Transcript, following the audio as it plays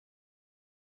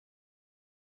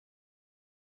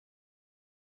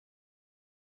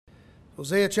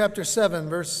Hosea chapter 7,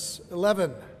 verse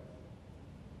 11.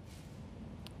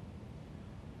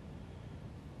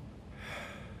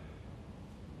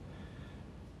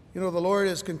 You know, the Lord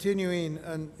is continuing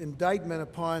an indictment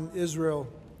upon Israel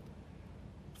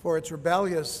for its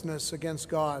rebelliousness against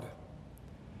God.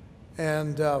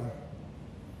 And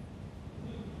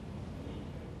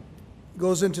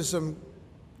goes into some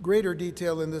greater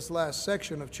detail in this last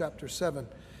section of chapter 7.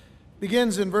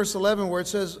 Begins in verse 11 where it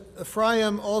says,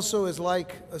 Ephraim also is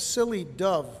like a silly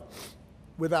dove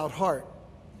without heart.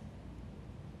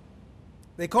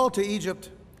 They call to Egypt,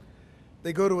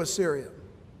 they go to Assyria.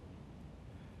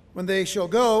 When they shall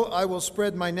go, I will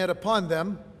spread my net upon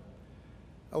them.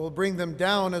 I will bring them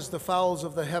down as the fowls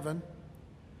of the heaven.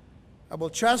 I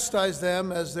will chastise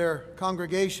them as their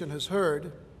congregation has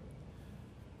heard.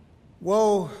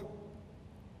 Woe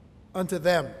unto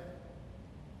them,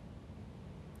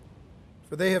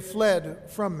 for they have fled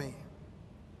from me.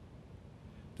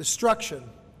 Destruction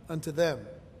unto them,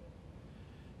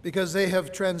 because they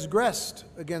have transgressed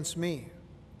against me.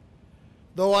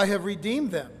 Though I have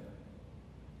redeemed them,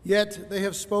 yet they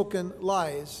have spoken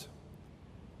lies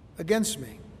against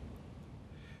me.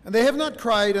 And they have not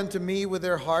cried unto me with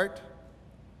their heart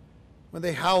when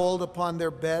they howled upon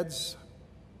their beds.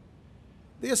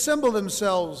 They assemble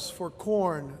themselves for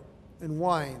corn and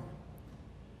wine,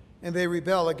 and they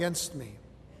rebel against me.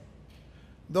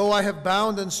 Though I have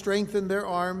bound and strengthened their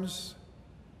arms,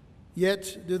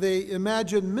 yet do they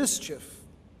imagine mischief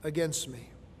against me.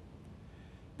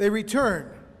 They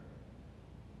return,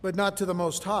 but not to the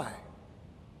Most High.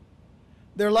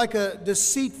 They're like a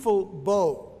deceitful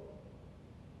bow.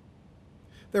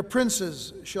 Their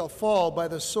princes shall fall by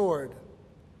the sword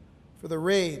for the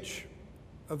rage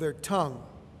of their tongue.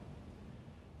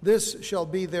 This shall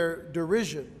be their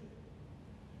derision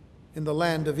in the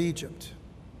land of Egypt.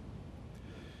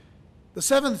 The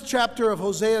 7th chapter of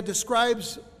Hosea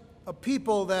describes a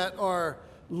people that are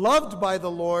loved by the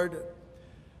Lord,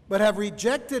 but have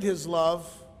rejected his love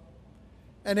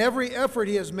and every effort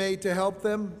he has made to help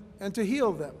them and to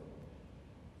heal them.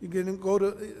 You can go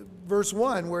to verse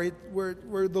 1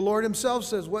 where the Lord himself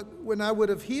says, when I would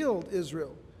have healed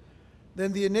Israel,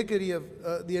 then the iniquity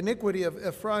of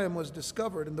Ephraim was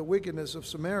discovered and the wickedness of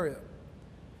Samaria.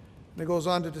 And it goes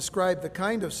on to describe the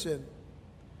kind of sin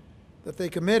that they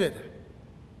committed.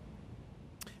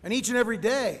 And each and every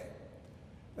day,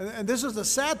 and this is the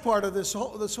sad part of this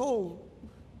whole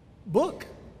book,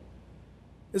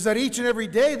 is that each and every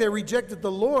day they rejected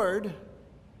the Lord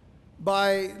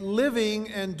by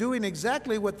living and doing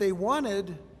exactly what they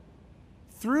wanted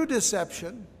through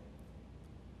deception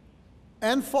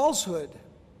and falsehood,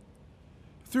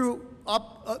 through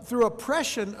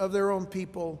oppression of their own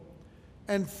people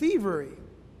and thievery,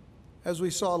 as we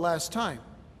saw last time.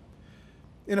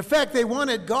 In effect, they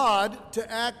wanted God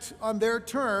to act on their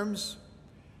terms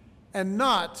and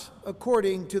not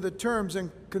according to the terms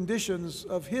and conditions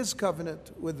of his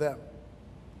covenant with them.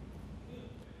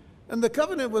 And the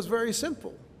covenant was very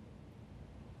simple.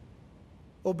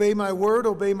 Obey my word,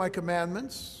 obey my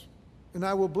commandments, and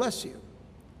I will bless you.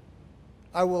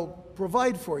 I will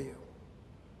provide for you.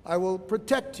 I will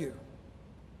protect you.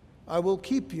 I will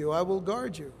keep you. I will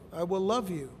guard you. I will love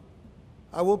you.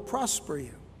 I will prosper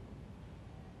you.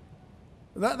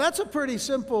 That's a pretty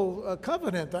simple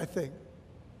covenant, I think.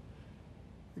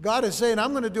 God is saying,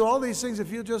 I'm going to do all these things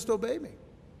if you just obey me.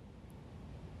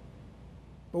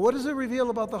 But what does it reveal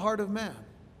about the heart of man?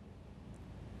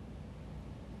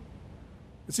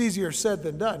 It's easier said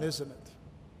than done, isn't it?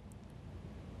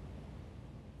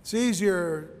 It's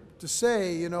easier to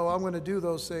say, I'm going to do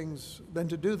those things than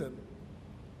to do them.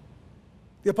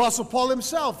 The Apostle Paul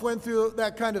himself went through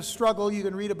that kind of struggle. You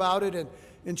can read about it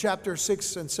in chapter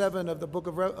 6 and 7 of the book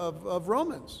of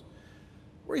Romans,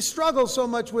 where he struggled so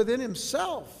much within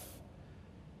himself.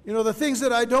 The things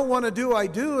that I don't want to do, I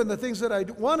do, and the things that I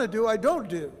want to do, I don't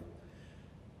do.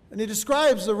 And he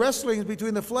describes the wrestling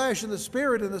between the flesh and the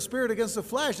spirit against the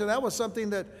flesh, and that was something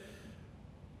that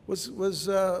was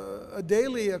a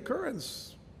daily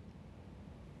occurrence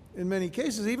in many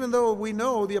cases, even though we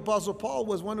know the Apostle Paul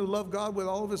was one who loved God with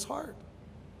all of his heart.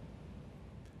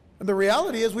 And the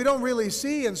reality is we don't really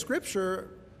see in Scripture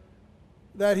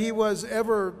that he was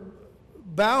ever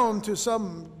bound to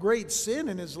some great sin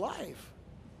in his life.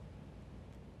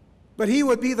 But he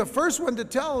would be the first one to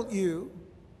tell you,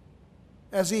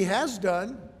 as he has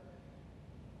done,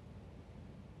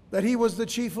 that he was the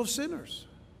chief of sinners.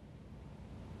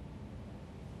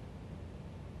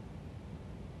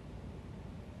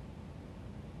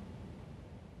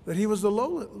 That he was the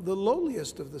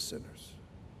lowliest of the sinners.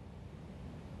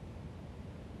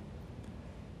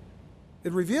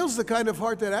 It reveals the kind of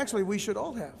heart that actually we should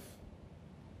all have,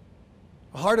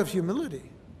 a heart of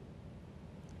humility.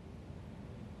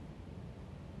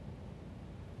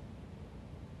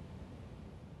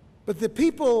 But the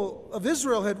people of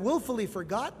Israel had willfully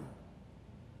forgotten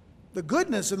the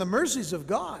goodness and the mercies of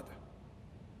God.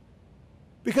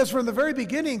 Because from the very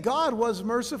beginning, God was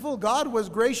merciful, God was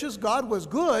gracious, God was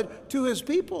good to his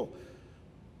people.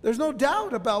 There's no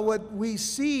doubt about what we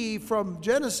see from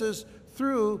Genesis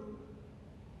through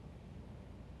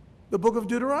the book of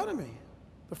Deuteronomy,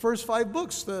 the first 5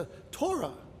 books, the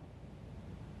Torah.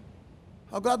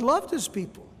 How God loved his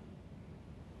people.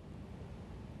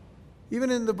 Even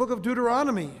in the book of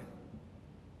Deuteronomy,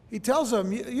 he tells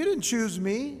them, you didn't choose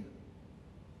me,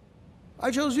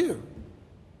 I chose you.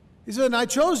 He said, and I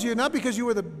chose you not because you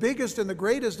were the biggest and the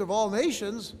greatest of all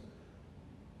nations,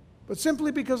 but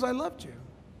simply because I loved you.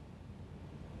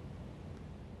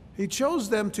 He chose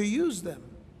them to use them,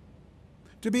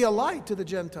 to be a light to the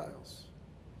Gentiles.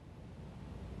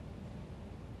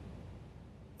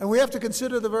 And we have to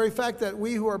consider the very fact that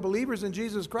we who are believers in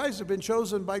Jesus Christ have been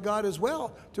chosen by God as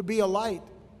well to be a light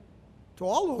to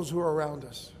all those who are around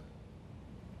us.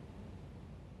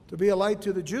 To be a light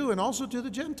to the Jew and also to the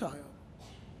Gentile.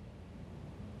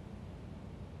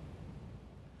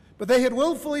 But they had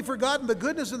willfully forgotten the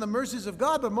goodness and the mercies of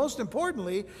God, but most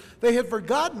importantly, they had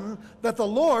forgotten that the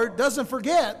Lord doesn't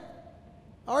forget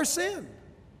our sin.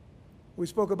 We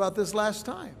spoke about this last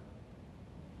time.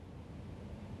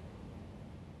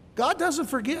 God doesn't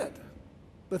forget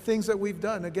the things that we've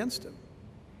done against him.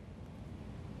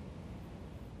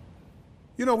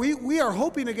 You know, we are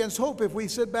hoping against hope if we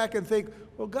sit back and think,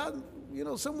 well, God, you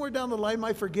know, somewhere down the line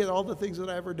might forget all the things that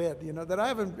I ever did, you know, that I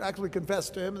haven't actually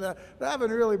confessed to him, that I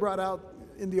haven't really brought out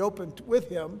in the open with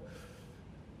him.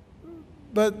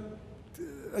 But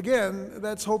again,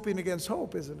 that's hoping against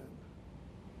hope, isn't it?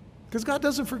 Because God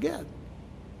doesn't forget.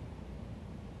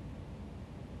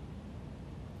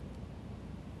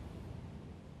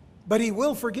 But he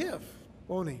will forgive,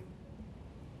 won't he?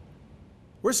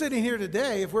 We're sitting here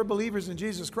today, if we're believers in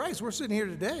Jesus Christ, we're sitting here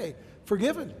today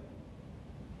forgiven.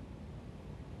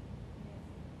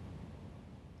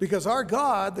 Because our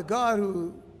God, the God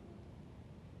who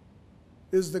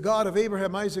is the God of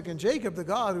Abraham, Isaac, and Jacob, the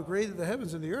God who created the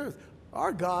heavens and the earth,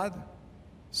 our God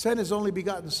sent his only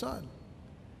begotten Son,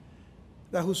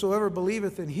 that whosoever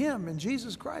believeth in him, in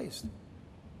Jesus Christ,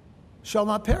 shall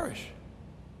not perish,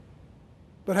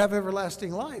 but have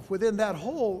everlasting life. Within that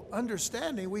whole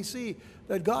understanding, we see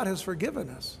that God has forgiven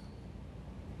us.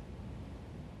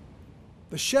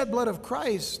 The shed blood of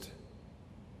Christ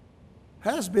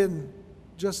has been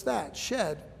just that,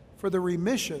 shed for the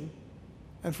remission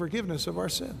and forgiveness of our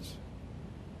sins.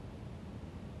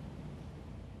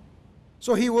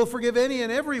 So he will forgive any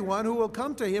and everyone who will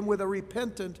come to him with a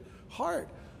repentant heart,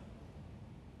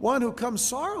 one who comes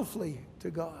sorrowfully to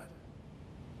God.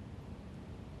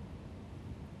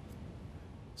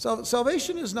 So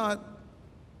salvation is not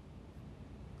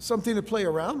something to play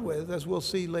around with, as we'll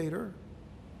see later.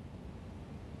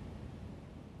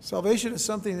 Salvation is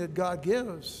something that God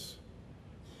gives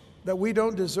that we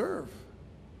don't deserve.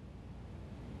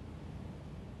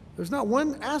 There's not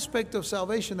one aspect of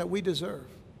salvation that we deserve.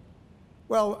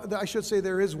 Well, I should say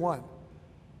there is one.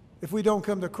 If we don't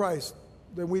come to Christ,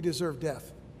 then we deserve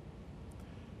death.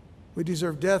 We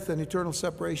deserve death and eternal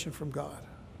separation from God.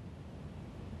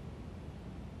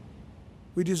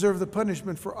 We deserve the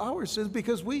punishment for our sins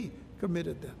because we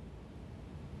committed them.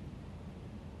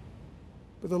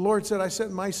 But the Lord said, I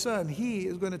sent my Son. He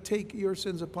is going to take your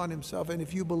sins upon himself. And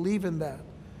if you believe in that,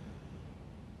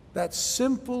 that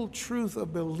simple truth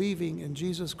of believing in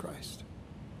Jesus Christ,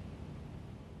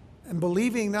 and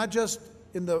believing not just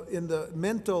in the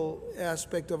mental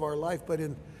aspect of our life, but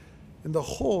in the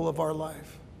whole of our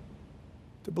life,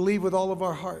 to believe with all of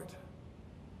our heart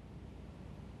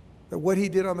that what he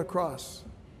did on the cross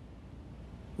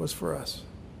was for us,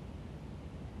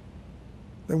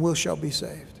 then we shall be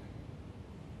saved.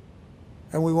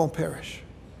 And we won't perish.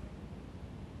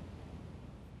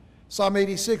 Psalm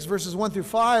 86, verses 1 through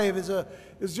 5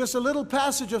 is just a little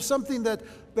passage of something that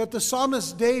the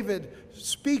psalmist David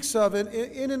speaks of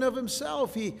in and of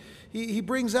himself. He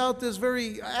brings out this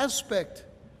very aspect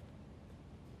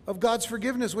of God's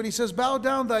forgiveness when he says, bow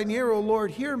down thine ear, O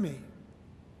Lord, hear me.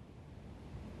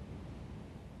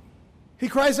 He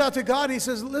cries out to God, he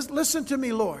says, listen to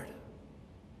me, Lord,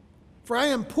 for I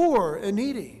am poor and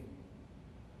needy.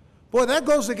 Boy, that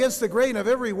goes against the grain of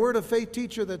every word of faith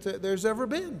teacher that there's ever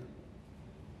been.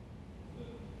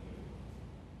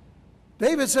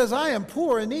 David says, I am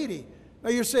poor and needy. Now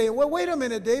you're saying, well, wait a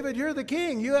minute, David, you're the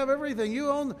king. You have everything. You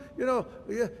own,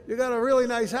 you got a really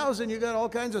nice house and you got all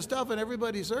kinds of stuff and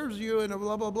everybody serves you and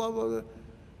blah, blah, blah, blah.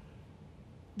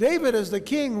 David, as the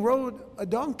king, rode a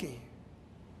donkey.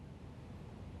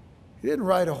 He didn't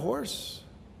ride a horse.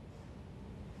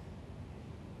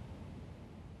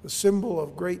 The symbol of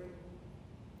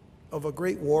a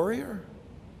great warrior.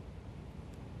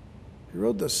 He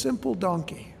rode the simple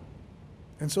donkey.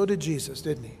 And so did Jesus,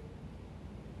 didn't he? He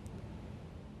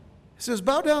says,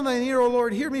 bow down thine ear, O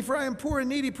Lord, hear me, for I am poor and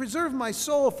needy. Preserve my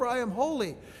soul, for I am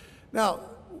holy. Now,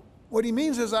 what he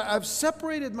means is I've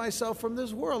separated myself from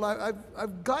this world.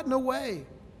 I've gotten away.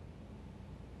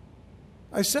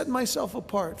 I set myself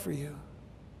apart for you.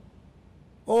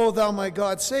 O thou my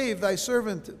God, save thy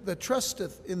servant that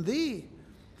trusteth in thee.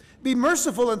 Be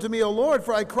merciful unto me, O Lord,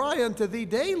 for I cry unto thee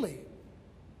daily.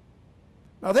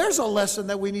 Now there's a lesson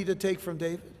that we need to take from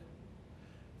David.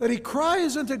 That he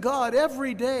cries unto God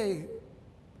every day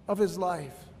of his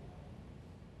life.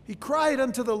 He cried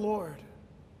unto the Lord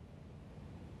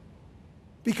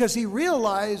because he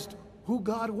realized who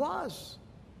God was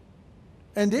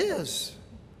and is.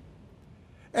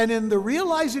 And in the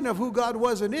realizing of who God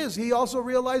was and is, he also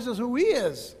realizes who he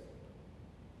is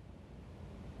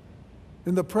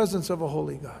in the presence of a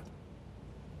holy God.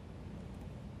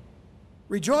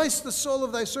 Rejoice the soul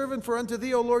of thy servant, for unto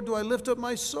thee, O Lord, do I lift up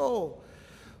my soul.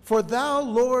 For thou,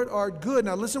 Lord, art good.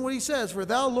 Now listen what he says. For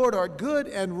thou, Lord, art good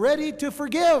and ready to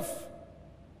forgive.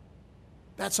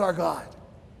 That's our God.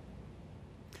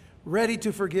 Ready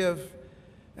to forgive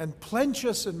and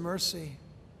plenteous in mercy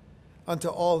unto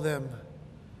all them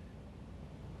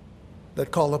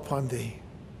that call upon thee.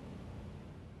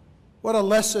 What a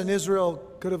lesson Israel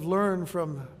could have learned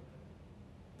from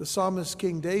the psalmist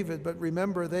King David. But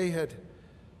remember, they had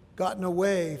gotten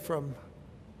away from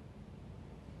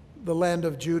the land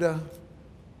of Judah,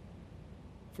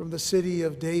 from the city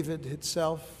of David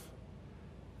itself,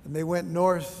 and they went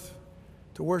north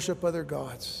to worship other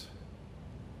gods.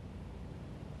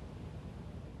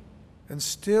 And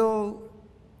still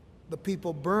the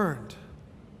people burned.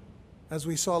 As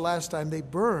we saw last time, they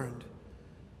burned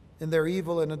in their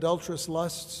evil and adulterous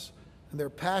lusts and their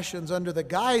passions under the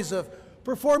guise of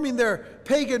performing their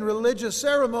pagan religious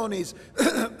ceremonies,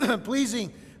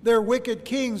 pleasing their wicked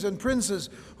kings and princes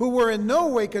who were in no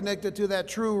way connected to that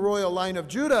true royal line of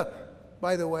Judah,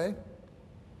 by the way.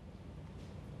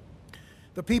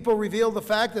 The people revealed the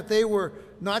fact that they were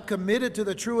not committed to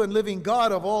the true and living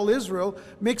God of all Israel,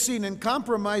 mixing and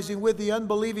compromising with the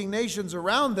unbelieving nations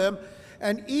around them,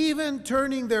 and even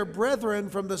turning their brethren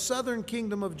from the southern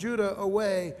kingdom of Judah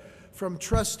away from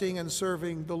trusting and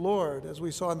serving the Lord, as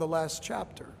we saw in the last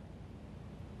chapter.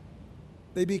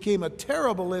 They became a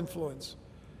terrible influence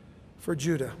for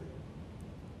Judah.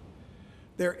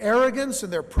 Their arrogance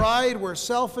and their pride were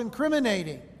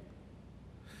self-incriminating.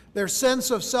 Their sense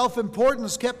of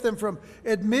self-importance kept them from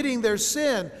admitting their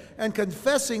sin and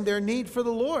confessing their need for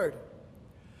the Lord.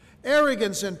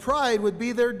 Arrogance and pride would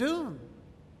be their doom.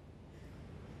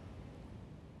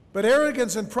 But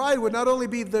arrogance and pride would not only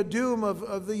be the doom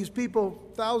of these people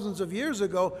thousands of years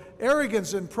ago,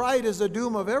 arrogance and pride is the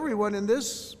doom of everyone in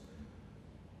this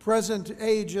present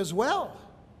age as well.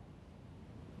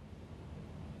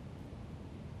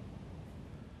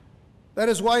 That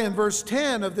is why in verse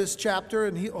 10 of this chapter,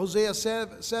 in Hosea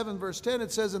 7 verse 10,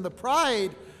 it says, "And the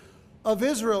pride of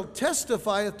Israel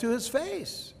testifieth to his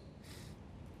face."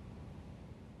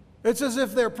 It's as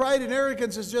if their pride and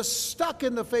arrogance is just stuck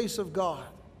in the face of God.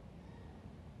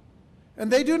 And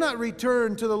they do not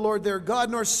return to the Lord their God,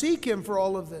 nor seek him for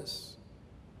all of this.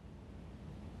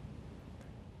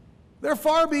 They're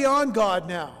far beyond God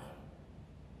now.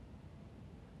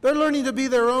 They're learning to be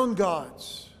their own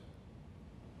gods.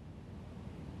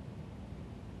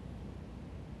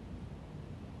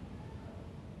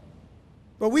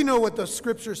 But we know what the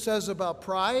scripture says about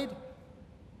pride,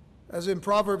 as in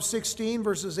Proverbs 16,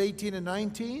 verses 18 and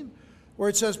 19, where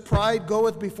it says, "Pride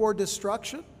goeth before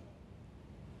destruction."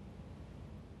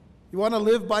 You want to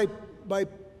live by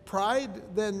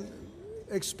pride, then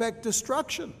expect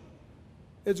destruction.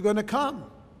 It's going to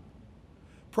come.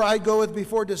 Pride goeth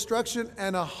before destruction,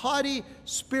 and a haughty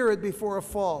spirit before a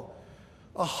fall.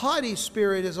 A haughty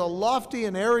spirit is a lofty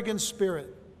and arrogant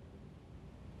spirit.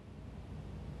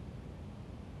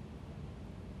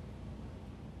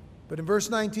 But in verse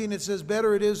 19 it says,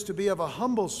 "Better it is to be of a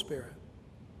humble spirit."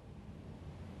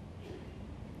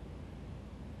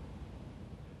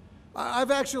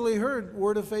 I've actually heard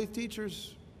Word of Faith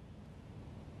teachers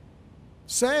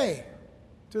say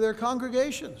to their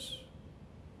congregations,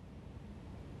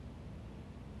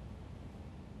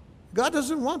 God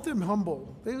doesn't want them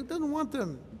humble. He doesn't want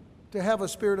them to have a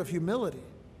spirit of humility.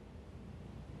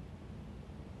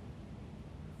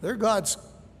 They're God's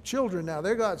children now.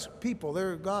 They're God's people.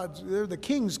 They're the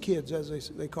king's kids, as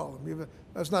they call them.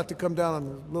 That's not to come down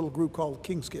on a little group called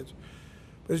king's kids.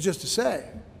 But it's just to say,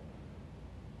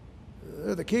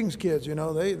 they're the king's kids, you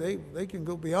know. They can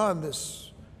go beyond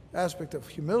this aspect of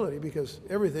humility because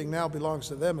everything now belongs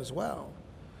to them as well.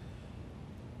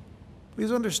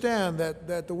 Please understand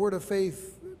that the Word of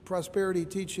Faith prosperity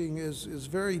teaching is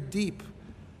very deep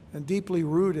and deeply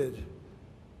rooted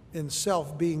in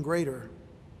self being greater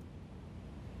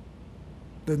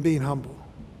than being humble.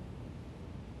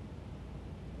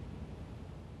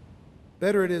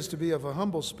 Better it is to be of a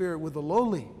humble spirit with the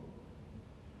lowly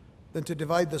than to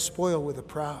divide the spoil with the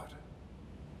proud.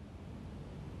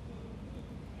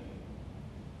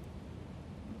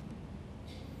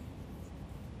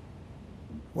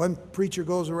 One preacher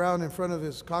goes around in front of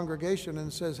his congregation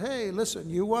and says, hey, listen,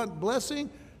 you want blessing?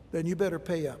 Then you better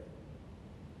pay up.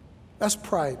 That's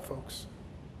pride, folks.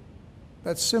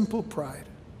 That's simple pride.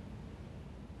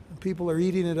 And people are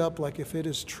eating it up like if it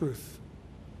is truth.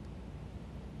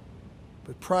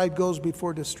 But pride goes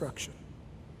before destruction,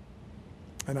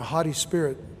 and a haughty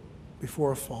spirit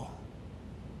before a fall.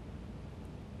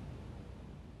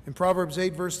 In Proverbs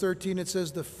 8, verse 13, it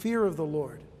says, the fear of the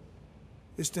Lord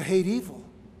is to hate evil.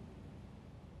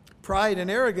 Pride and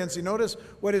arrogance, you notice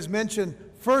what is mentioned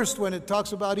first when it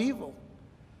talks about evil.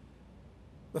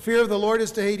 The fear of the Lord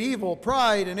is to hate evil.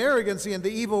 Pride and arrogancy and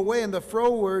the evil way and the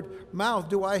froward mouth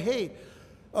do I hate.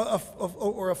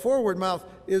 Or a forward mouth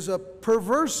is a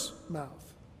perverse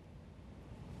mouth.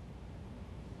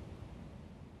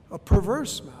 A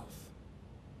perverse mouth.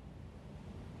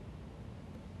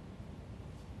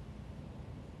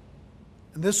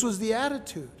 And this was the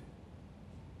attitude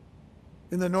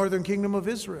in the northern kingdom of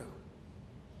Israel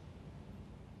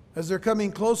as they're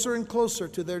coming closer and closer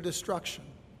to their destruction,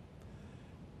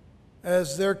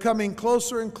 as they're coming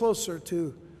closer and closer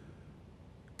to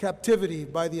captivity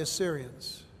by the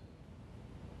Assyrians.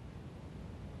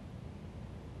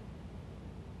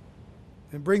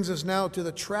 It brings us now to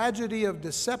the tragedy of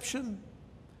deception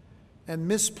and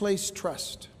misplaced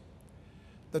trust.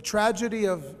 The tragedy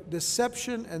of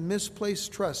deception and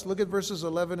misplaced trust. Look at verses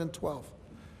 11 and 12.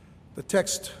 The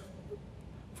text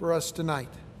for us tonight.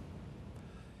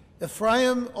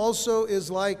 Ephraim also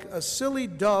is like a silly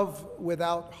dove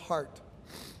without heart.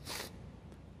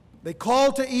 They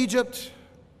call to Egypt,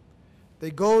 they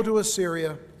go to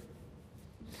Assyria.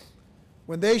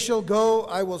 When they shall go,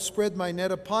 I will spread my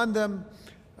net upon them.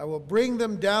 I will bring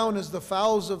them down as the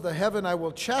fowls of the heaven. I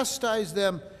will chastise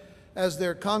them as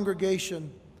their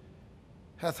congregation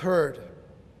hath heard.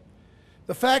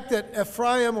 The fact that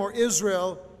Ephraim or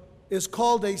Israel is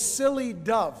called a silly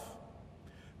dove,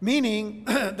 meaning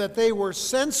that they were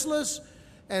senseless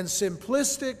and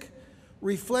simplistic,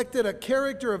 reflected a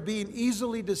character of being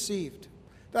easily deceived.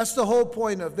 That's the whole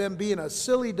point of them being a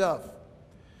silly dove.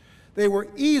 They were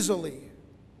easily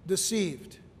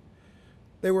deceived.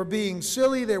 They were being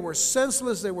silly, they were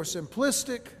senseless, they were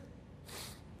simplistic.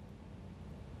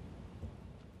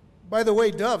 By the way,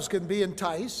 doves can be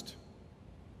enticed.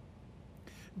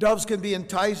 Doves can be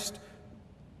enticed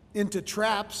into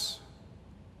traps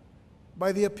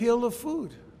by the appeal of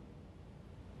food.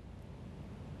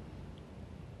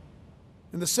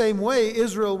 In the same way,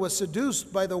 Israel was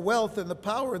seduced by the wealth and the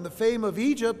power and the fame of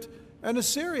Egypt and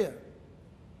Assyria.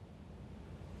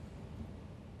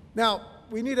 Now,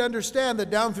 we need to understand that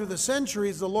down through the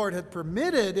centuries, the Lord had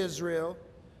permitted Israel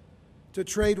to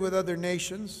trade with other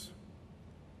nations,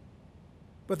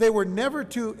 but they were never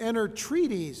to enter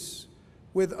treaties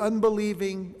with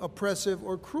unbelieving, oppressive,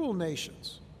 or cruel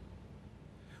nations.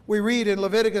 We read in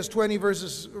Leviticus 20,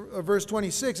 verse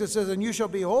 26, it says, and you shall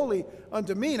be holy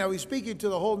unto me. Now he's speaking to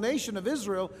the whole nation of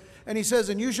Israel, and he says,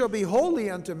 and you shall be holy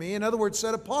unto me. In other words,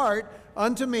 set apart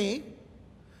unto me,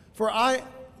 for I,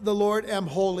 the Lord, am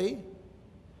holy,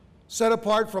 set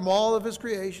apart from all of his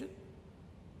creation.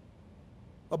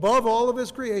 Above all of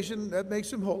his creation, that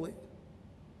makes him holy,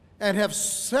 and have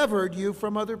severed you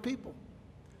from other people.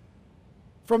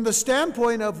 From the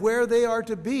standpoint of where they are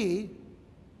to be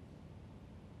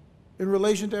in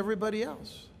relation to everybody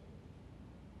else.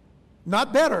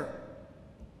 Not better,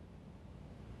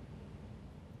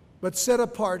 but set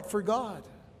apart for God.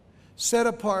 Set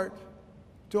apart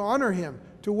to honor him,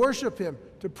 to worship him,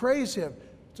 to praise him,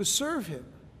 to serve him.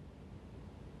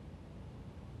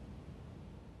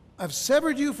 I've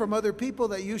severed you from other people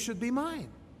that you should be mine.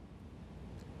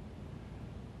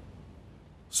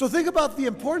 So think about the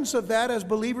importance of that as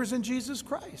believers in Jesus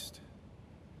Christ.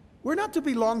 We're not to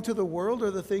belong to the world or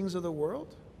the things of the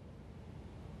world.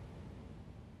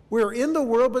 We're in the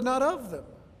world, but not of them.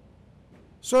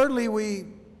 Certainly we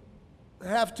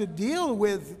have to deal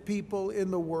with people in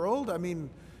the world. I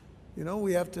mean,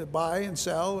 we have to buy and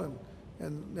sell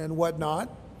and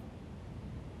whatnot.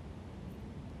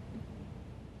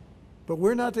 But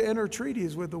we're not to enter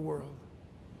treaties with the world.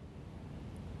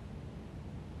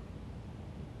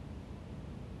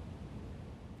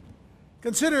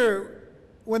 Consider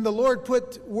when the Lord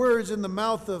put words in the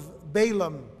mouth of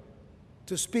Balaam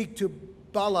to speak to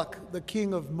Balak, the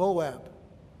king of Moab.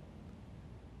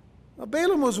 Now,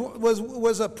 Balaam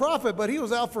was a prophet, but he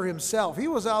was out for himself. He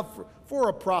was out for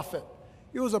a prophet.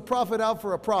 He was a prophet out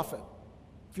for a prophet,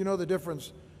 if you know the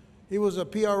difference. He was a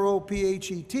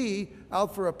P-R-O-P-H-E-T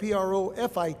out for a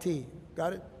P-R-O-F-I-T.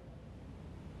 Got it?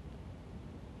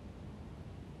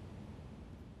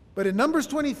 But in Numbers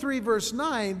 23, verse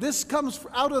 9, this comes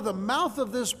out of the mouth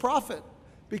of this prophet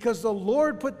because the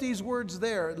Lord put these words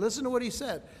there. Listen to what he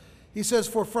said. He says,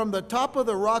 "For from the top of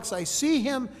the rocks I see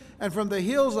him, and from the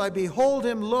hills I behold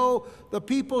him. Lo, the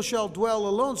people shall dwell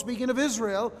alone." Speaking of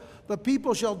Israel, the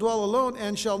people shall dwell alone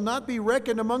and shall not be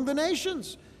reckoned among the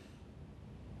nations.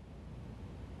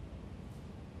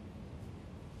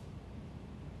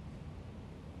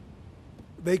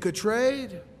 They could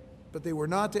trade, but they were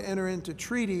not to enter into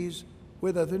treaties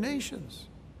with other nations.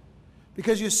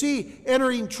 Because you see,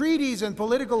 entering treaties and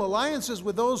political alliances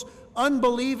with those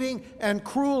unbelieving and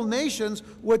cruel nations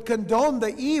would condone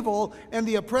the evil and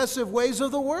the oppressive ways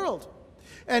of the world.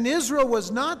 And Israel was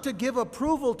not to give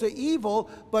approval to evil,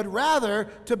 but rather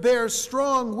to bear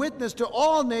strong witness to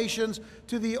all nations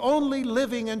to the only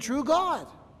living and true God.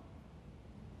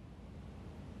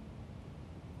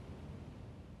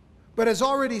 But as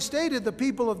already stated, the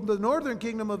people of the northern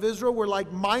kingdom of Israel were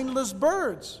like mindless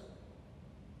birds,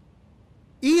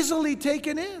 easily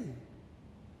taken in.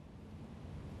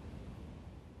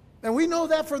 And we know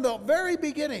that from the very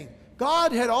beginning.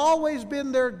 God had always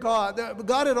been their God.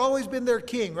 God had always been their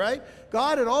king, right?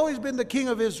 God had always been the king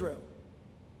of Israel.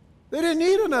 They didn't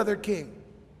need another king.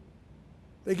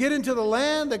 They get into the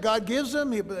land that God gives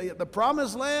them, the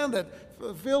promised land that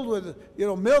filled with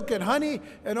milk and honey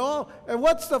and all. And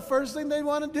what's the first thing they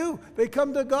want to do? They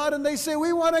come to God and they say,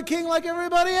 "We want a king like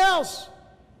everybody else."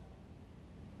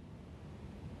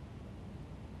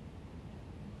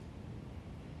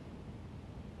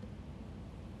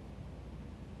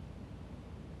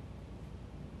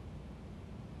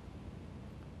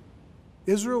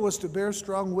 Israel was to bear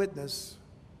strong witness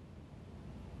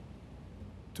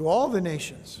to all the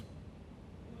nations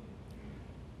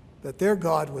that their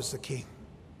God was the king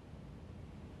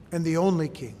and the only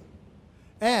king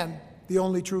and the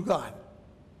only true God.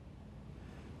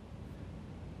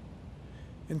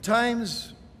 In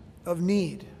times of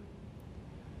need,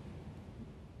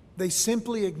 they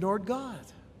simply ignored God.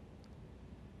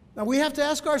 Now we have to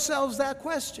ask ourselves that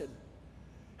question.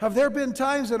 Have there been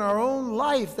times in our own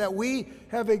life that we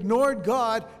have ignored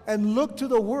God and looked to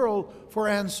the world for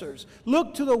answers?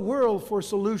 Look to the world for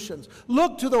solutions.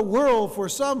 Look to the world for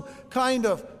some kind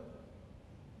of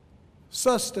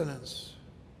sustenance.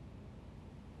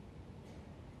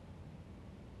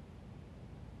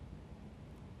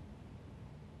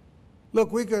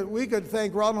 Look, we could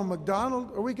thank Ronald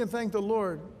McDonald, or we can thank the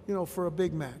Lord, for a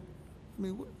Big Mac. I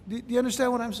mean, do you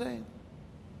understand what I'm saying?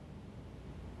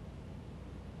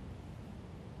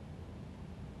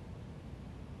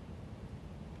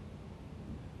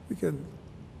 We can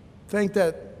thank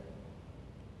that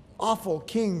awful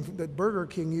king that Burger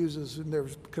King uses in their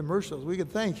commercials. We could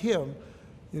thank him,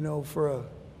 for a.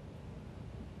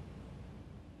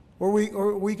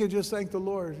 Or we could just thank the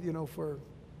Lord,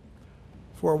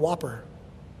 for a Whopper.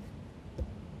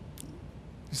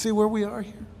 You see where we are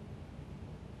here?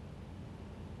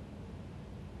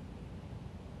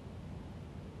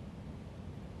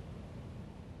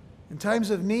 In times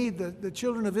of need, the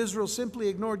children of Israel simply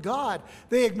ignored God.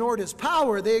 They ignored His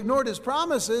power. They ignored His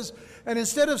promises. And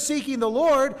instead of seeking the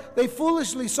Lord, they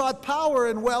foolishly sought power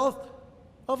and wealth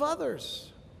of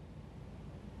others.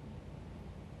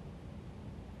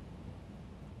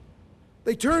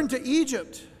 They turned to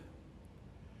Egypt.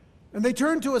 And they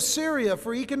turned to Assyria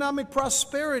for economic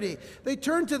prosperity. They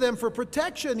turned to them for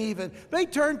protection even. They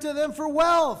turned to them for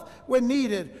wealth when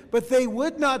needed. But they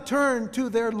would not turn to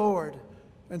their Lord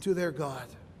and to their God.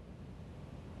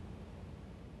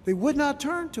 They would not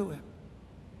turn to Him.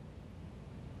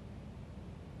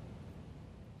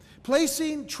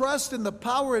 Placing trust in the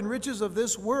power and riches of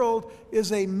this world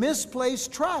is a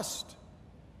misplaced trust.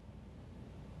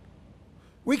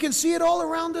 We can see it all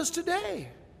around us today.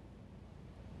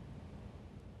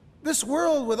 This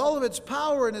world, with all of its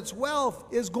power and its wealth,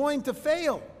 is going to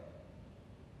fail.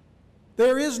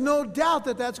 There is no doubt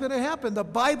that that's going to happen. The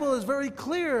Bible is very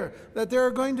clear that there are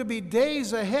going to be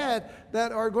days ahead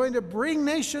that are going to bring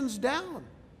nations down.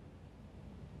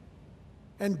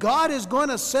 And God is going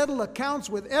to settle accounts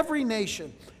with every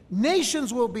nation.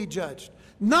 Nations will be judged.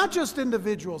 Not just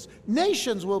individuals.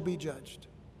 Nations will be judged.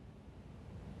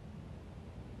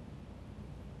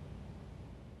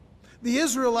 The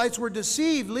Israelites were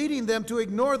deceived, leading them to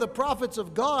ignore the prophets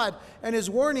of God and His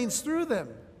warnings through them.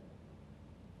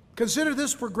 Consider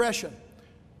this progression.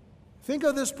 Think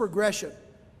of this progression.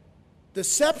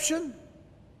 Deception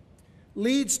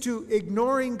leads to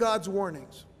ignoring God's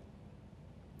warnings.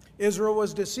 Israel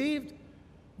was deceived,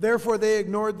 therefore they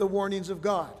ignored the warnings of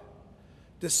God.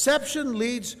 Deception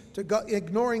leads to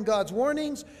ignoring God's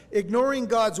warnings. Ignoring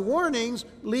God's warnings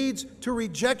leads to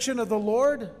rejection of the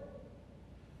Lord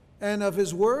and of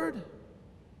His word.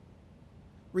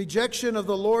 Rejection of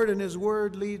the Lord and His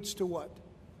word leads to what?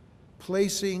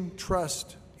 Placing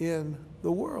trust in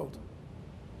the world.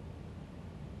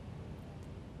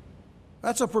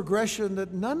 That's a progression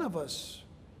that none of us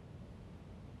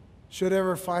should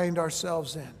ever find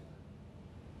ourselves in.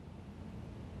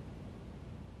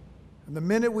 And the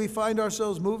minute we find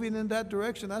ourselves moving in that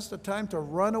direction, that's the time to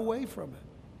run away from it.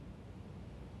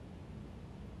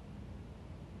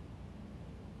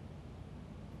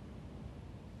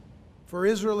 For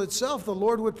Israel itself, the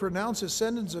Lord would pronounce His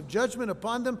sentence of judgment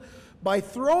upon them by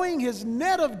throwing His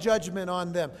net of judgment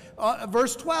on them.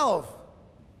 Verse 12.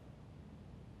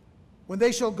 When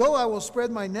they shall go, I will spread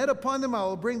my net upon them. I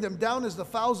will bring them down as the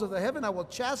fowls of the heaven. I will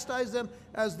chastise them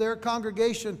as their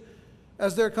congregation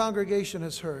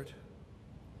has heard.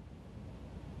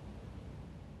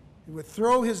 He would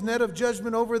throw His net of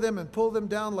judgment over them and pull them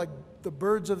down like the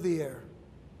birds of the air.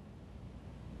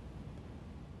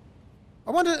 I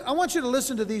want you to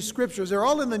listen to these scriptures. They're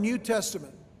all in the New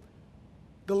Testament.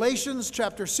 Galatians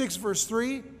chapter 6, verse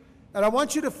 3. And I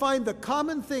want you to find the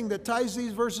common thing that ties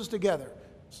these verses together.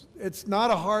 It's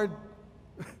not a hard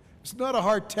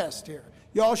test here.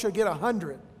 Y'all should get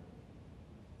 100.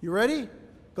 You ready?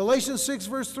 Galatians 6,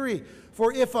 verse 3.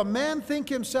 For if a man think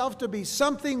himself to be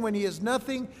something when he is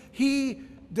nothing, he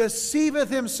deceiveth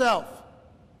himself.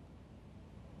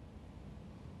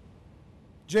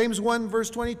 James 1, verse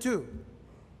 22.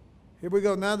 Here we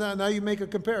go. Now you make a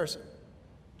comparison.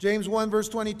 James 1, verse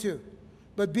 22.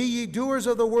 But be ye doers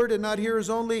of the word and not hearers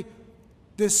only,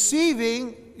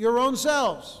 deceiving your own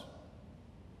selves.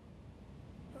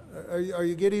 Are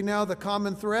you getting now the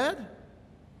common thread?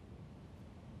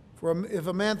 For if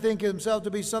a man think himself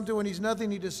to be something when he's nothing,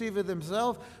 he deceiveth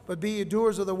himself. But be ye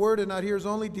doers of the word and not hearers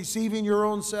only, deceiving your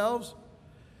own selves.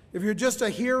 If you're just a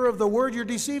hearer of the word, you're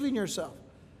deceiving yourself.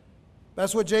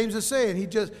 That's what James is saying. He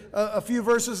just a few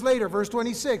verses later, verse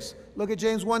 26. Look at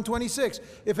James 1:26.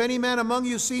 If any man among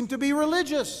you seem to be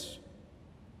religious,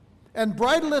 and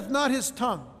bridleth not his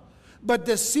tongue, but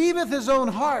deceiveth his own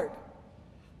heart,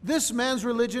 this man's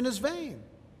religion is vain.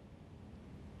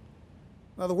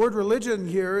 Now the word religion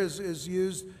here is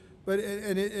used, but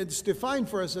it's defined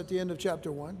for us at the end of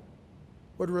chapter 1,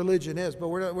 what religion is. But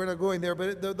we're not going there.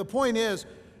 But the point is,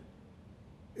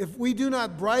 if we do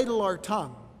not bridle our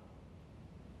tongue,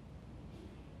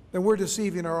 then we're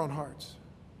deceiving our own hearts.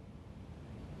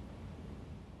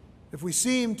 If we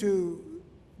seem to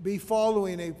be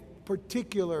following a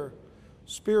particular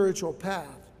spiritual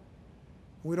path,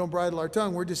 we don't bridle our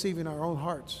tongue, we're deceiving our own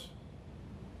hearts.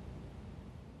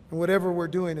 And whatever we're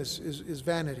doing is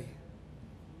vanity.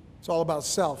 It's all about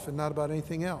self and not about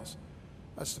anything else.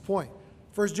 That's the point.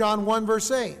 1 John 1, verse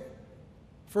 8.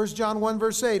 1 John 1,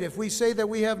 verse 8. If we say that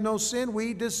we have no sin,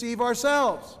 we deceive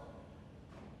ourselves.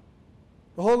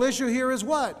 The whole issue here is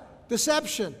what?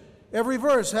 Deception. Every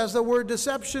verse has the word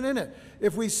deception in it.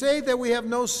 If we say that we have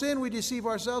no sin, we deceive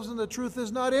ourselves and the truth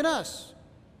is not in us.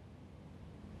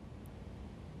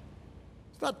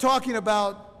 It's not talking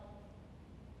about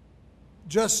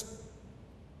just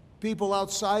people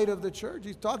outside of the church.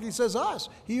 He says us.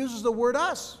 He uses the word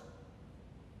us.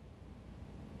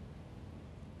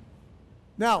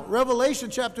 Now, Revelation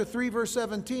chapter 3, verse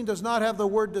 17 does not have the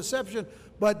word deception,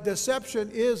 but deception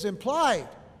is implied.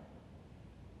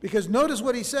 Because notice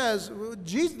what he says.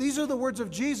 These are the words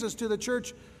of Jesus to the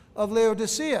church of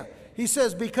Laodicea. He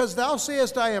says, because thou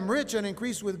sayest, I am rich and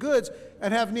increased with goods,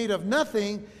 and have need of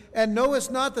nothing, and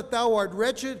knowest not that thou art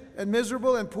wretched and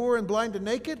miserable and poor and blind and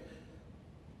naked.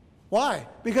 Why?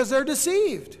 Because they're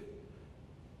deceived.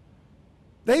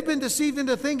 They've been deceived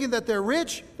into thinking that they're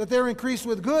rich, that they're increased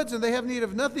with goods, and they have need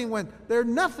of nothing when they're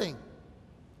nothing.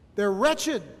 They're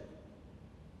wretched.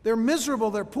 They're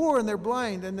miserable, they're poor, and they're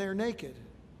blind, and they're naked.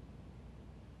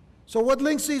 So what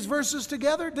links these verses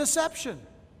together? Deception.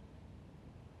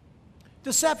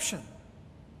 Deception.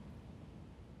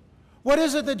 What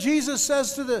is it that Jesus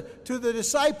says to the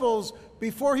disciples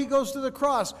before he goes to the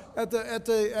cross at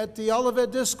the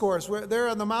Olivet Discourse, where they're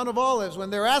on the Mount of Olives,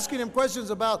 when they're asking him questions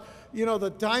about,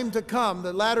 the time to come,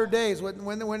 the latter days, when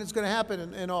it's going to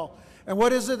happen and all. And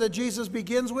what is it that Jesus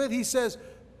begins with? He says,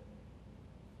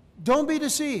 don't be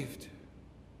deceived.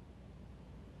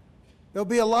 There'll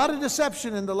be a lot of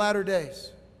deception in the latter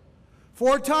days.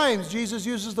 4 times Jesus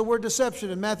uses the word deception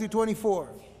in Matthew 24.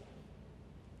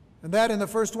 And that in the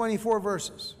first 24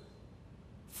 verses.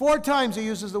 4 times he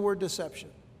uses the word deception.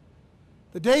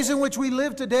 The days in which we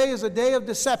live today is a day of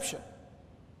deception.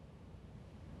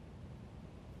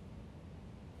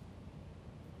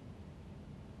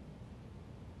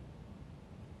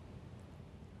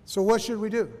 So what should we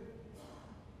do?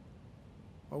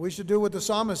 Well, we should do what the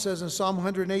psalmist says in Psalm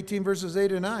 118, verses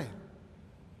 8 and 9.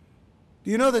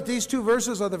 Do you know that these 2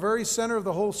 verses are the very center of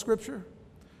the whole Scripture?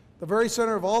 The very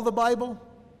center of all the Bible?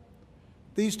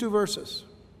 These 2 verses.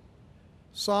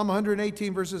 Psalm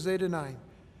 118, verses 8 and 9.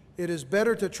 It is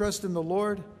better to trust in the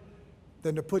Lord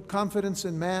than to put confidence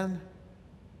in man.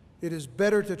 It is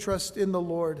better to trust in the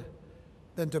Lord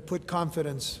than to put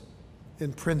confidence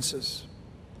in princes,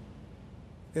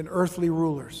 in earthly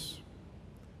rulers.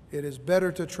 It is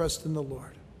better to trust in the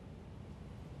Lord.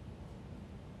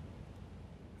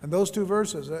 And those 2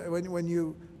 verses, when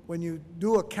you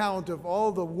do a count of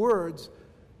all the words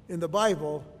in the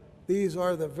Bible, these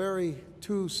are the very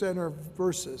 2 center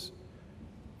verses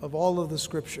of all of the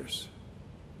Scriptures.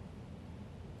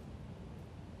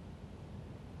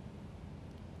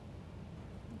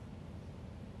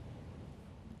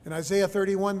 In Isaiah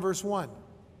 31, verse 1.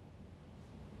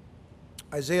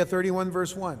 Isaiah 31,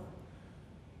 verse 1.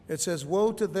 It says,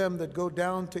 woe to them that go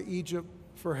down to Egypt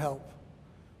for help.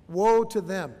 Woe to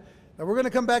them. Now we're going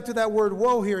to come back to that word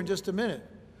woe here in just a minute.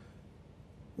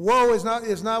 Woe is not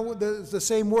the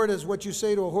same word as what you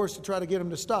say to a horse to try to get him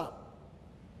to stop.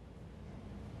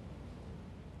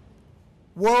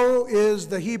 Woe is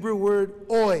the Hebrew word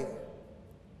oi.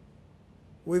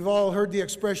 We've all heard the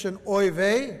expression oy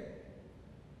vey.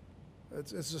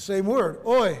 It's the same word,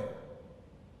 oi.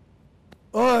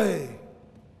 Oi.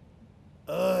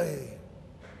 Oi.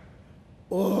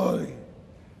 Oi.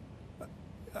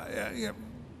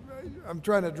 I'm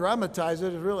trying to dramatize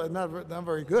it. It's really not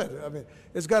very good. I mean,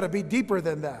 it's got to be deeper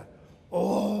than that.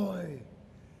 Oi.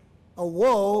 A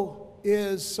woe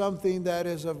is something that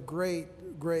is of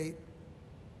great, great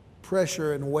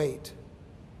pressure and weight.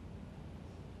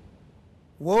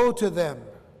 Woe to them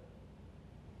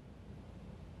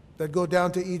that go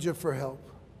down to Egypt for help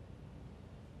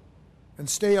and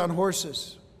stay on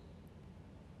horses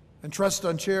and trust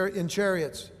in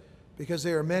chariots because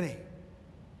they are many,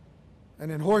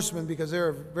 and in horsemen because they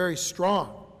are very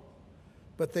strong.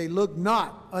 But they look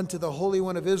not unto the Holy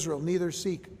One of Israel, neither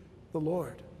seek the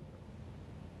Lord.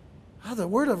 Oh, the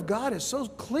Word of God is so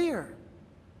clear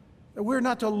that we're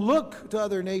not to look to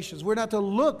other nations. We're not to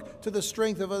look to the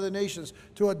strength of other nations,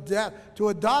 to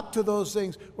adopt to those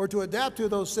things, or to adapt to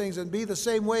those things and be the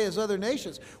same way as other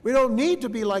nations. We don't need to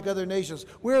be like other nations.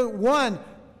 We're one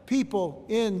people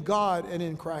in God and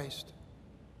in Christ.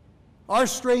 Our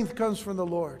strength comes from the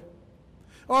Lord.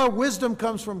 Our wisdom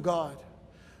comes from God.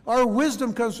 Our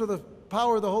wisdom comes from the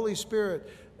power of the Holy Spirit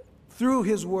through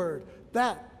His Word.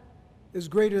 That is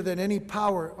greater than any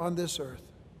power on this earth.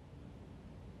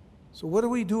 So what are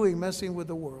we doing messing with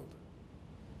the world?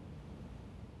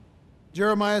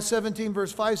 Jeremiah 17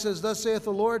 verse 5 says, thus saith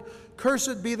the Lord,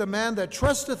 cursed be the man that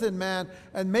trusteth in man,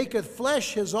 and maketh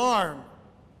flesh his arm,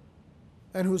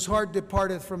 and whose heart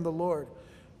departeth from the Lord.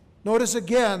 Notice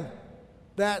again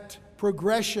that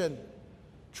progression.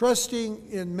 Trusting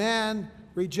in man,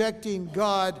 rejecting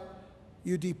God,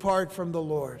 you depart from the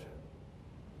Lord.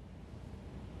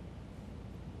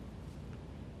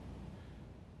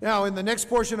 Now, in the next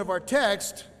portion of our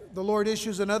text, the Lord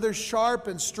issues another sharp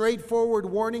and straightforward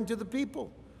warning to the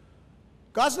people.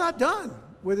 God's not done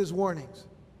with His warnings.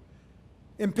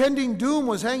 Impending doom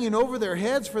was hanging over their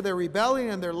heads for their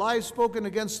rebellion and their lives spoken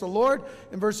against the Lord.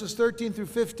 In verses 13 through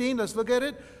 15, let's look at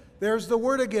it. There's the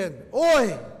word again.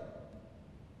 Oi!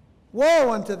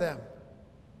 Woe unto them!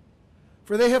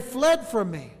 For they have fled from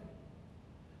me.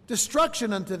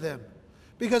 Destruction unto them,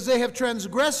 because they have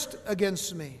transgressed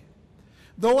against me.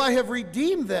 Though I have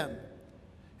redeemed them.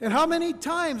 And how many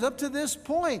times up to this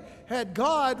point had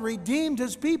God redeemed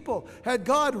His people? Had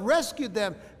God rescued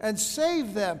them and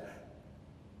saved them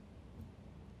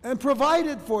and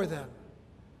provided for them?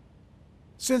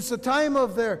 Since the time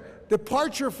of their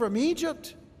departure from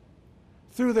Egypt,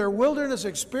 through their wilderness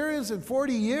experience in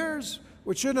 40 years,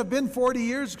 which shouldn't have been 40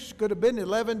 years, could have been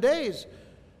 11 days.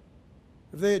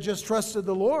 if they had just trusted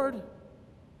the Lord.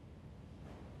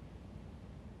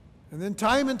 And then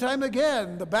time and time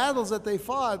again, the battles that they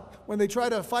fought, when they tried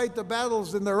to fight the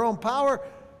battles in their own power,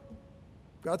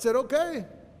 God said, okay.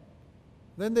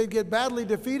 Then they'd get badly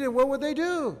defeated. What would they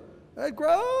do? They'd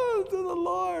cry, oh, to the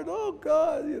Lord, oh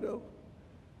God,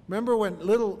 Remember when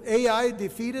little Ai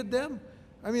defeated them?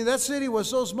 I mean, that city was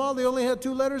so small, they only had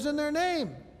 2 letters in their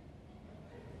name.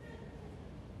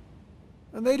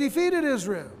 And they defeated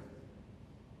Israel.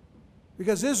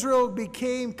 Because Israel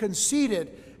became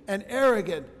conceited and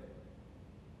arrogant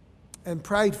and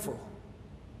prideful.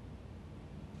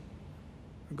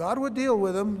 God would deal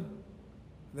with them.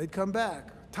 They'd come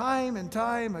back. Time and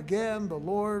time again, the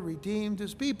Lord redeemed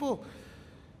his people.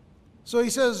 So he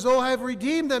says, though I have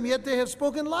redeemed them, yet they have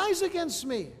spoken lies against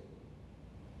me.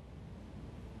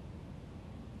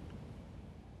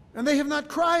 And they have not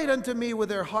cried unto me with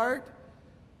their heart.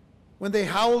 When they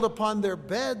howled upon their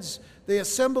beds, they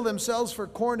assemble themselves for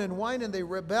corn and wine, and they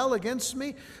rebel against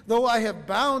me. Though I have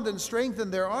bound and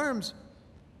strengthened their arms,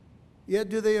 yet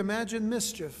do they imagine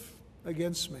mischief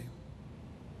against me.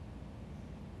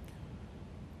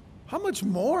 How much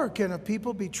more can a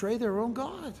people betray their own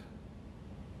God?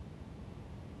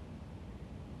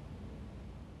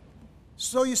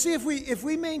 So you see, if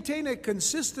we maintain a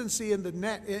consistency in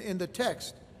the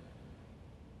text,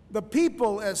 the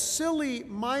people as silly,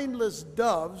 mindless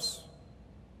doves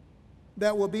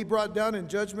that will be brought down in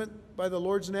judgment by the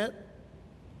Lord's net,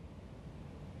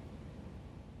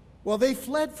 well, they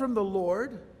fled from the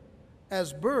Lord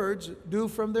as birds do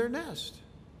from their nest.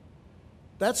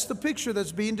 That's the picture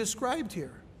that's being described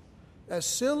here. As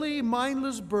silly,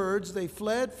 mindless birds, they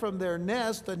fled from their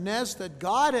nest, the nest that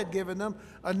God had given them,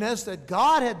 a nest that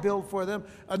God had built for them,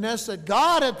 a nest that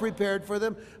God had prepared for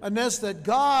them, a nest that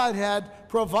God had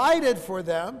provided for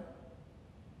them,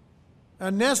 a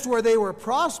nest where they were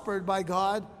prospered by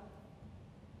God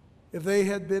if they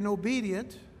had been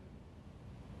obedient.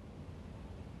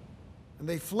 And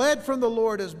they fled from the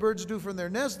Lord as birds do from their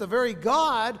nest, the very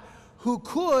God who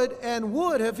could and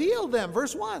would have healed them.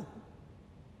 Verse 1.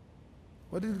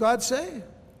 What did God say?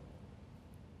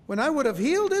 When I would have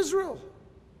healed Israel,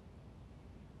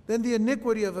 then the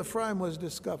iniquity of Ephraim was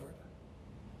discovered.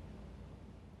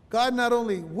 God not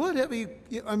only would have,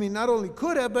 not only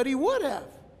could have, but he would have.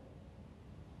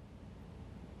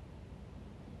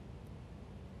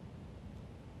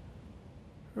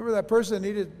 Remember that person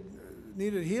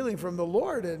needed healing from the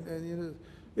Lord, and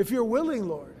if you're willing,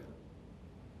 Lord.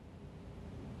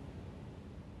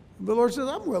 The Lord says,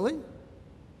 I'm willing.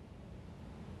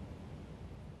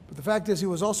 But the fact is, he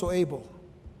was also able.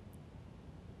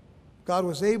 God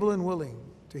was able and willing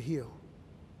to heal.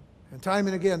 And time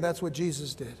and again, that's what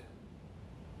Jesus did.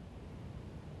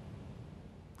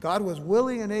 God was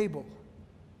willing and able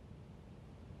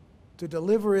to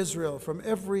deliver Israel from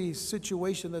every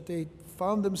situation that they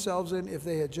found themselves in if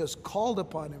they had just called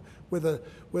upon him with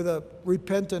a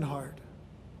repentant heart.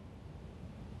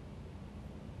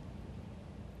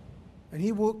 And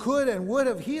he could and would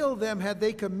have healed them had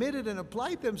they committed and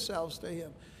applied themselves to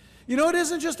him. You know, it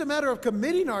isn't just a matter of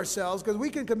committing ourselves, because we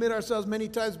can commit ourselves many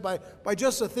times by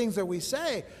just the things that we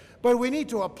say, but we need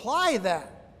to apply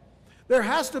that. There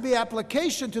has to be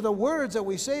application to the words that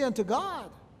we say unto God.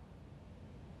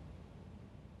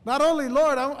 Not only,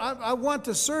 Lord, I want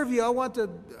to serve you,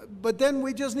 but then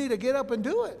we just need to get up and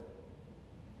do it.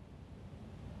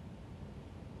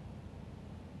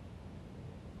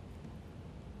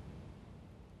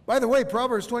 By the way,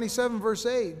 Proverbs 27 verse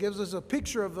 8 gives us a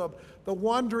picture of the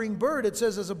wandering bird. It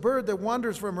says, as a bird that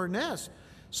wanders from her nest,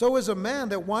 so is a man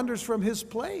that wanders from his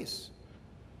place.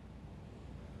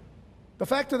 The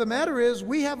fact of the matter is,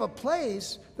 we have a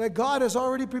place that God has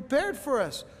already prepared for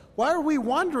us. Why are we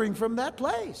wandering from that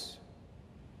place?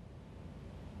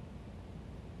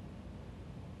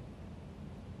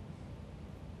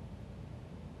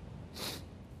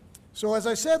 So as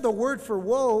I said, the word for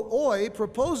woe, oi,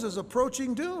 proposes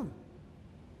approaching doom.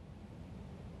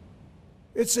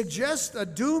 It suggests a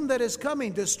doom that is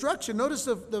coming, destruction. Notice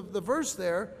the verse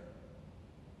there.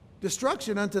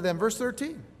 Destruction unto them, verse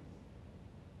 13.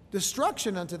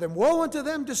 Destruction unto them. Woe unto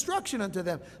them, destruction unto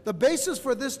them. The basis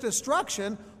for this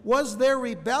destruction was their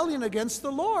rebellion against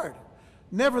the Lord.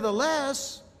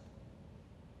 Nevertheless,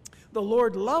 the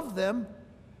Lord loved them,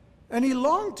 and he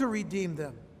longed to redeem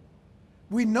them.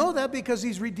 We know that because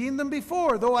he's redeemed them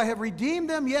before. Though I have redeemed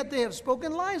them, yet they have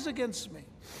spoken lies against me.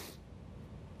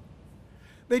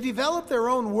 They developed their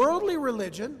own worldly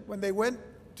religion when they went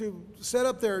to set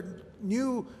up their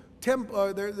new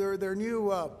their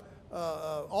new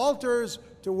altars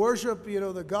to worship,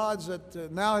 the gods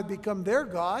that now had become their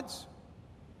gods.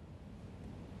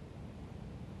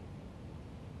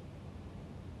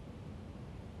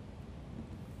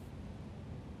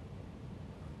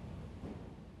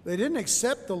 They didn't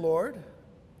accept the Lord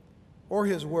or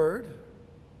his word.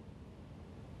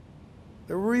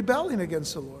 They were rebelling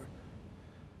against the Lord.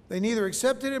 They neither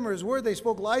accepted him or his word. They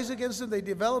spoke lies against him. They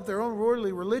developed their own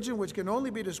worldly religion, which can only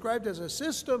be described as a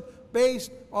system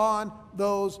based on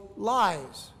those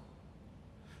lies.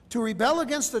 To rebel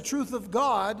against the truth of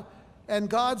God and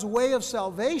God's way of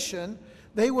salvation,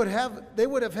 they would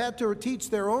have had to teach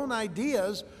their own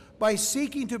ideas by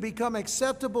seeking to become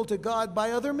acceptable to God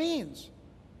by other means.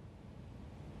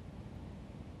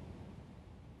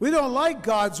 We don't like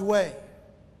God's way,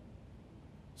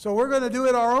 so we're going to do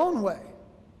it our own way.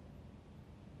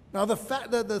 Now,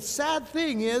 the sad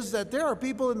thing is that there are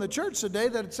people in the church today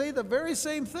that say the very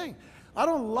same thing. I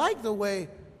don't like the way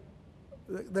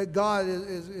that God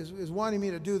is wanting me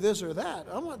to do this or that.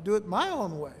 I want to do it my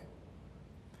own way.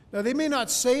 Now, they may not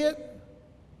say it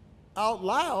out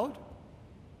loud,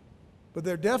 but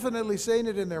they're definitely saying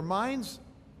it in their minds,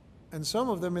 and some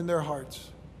of them in their hearts.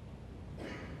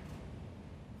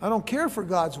 I don't care for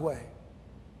God's way.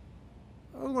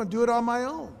 I'm going to do it on my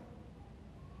own.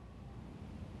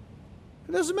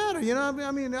 It doesn't matter, you know.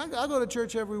 I mean, I go to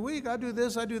church every week. I do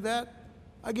this, I do that.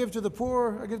 I give to the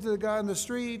poor. I give to the guy on the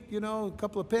street, you know, a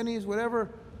couple of pennies,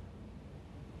 whatever.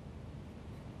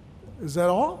 Is that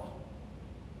all?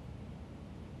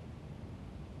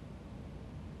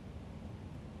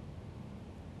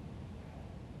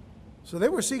 So they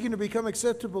were seeking to become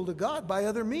acceptable to God by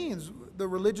other means, the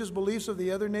religious beliefs of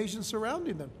the other nations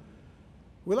surrounding them.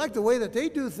 We like the way that they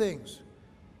do things.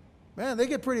 Man, they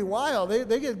get pretty wild.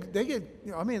 They get,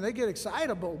 you know, I mean, they get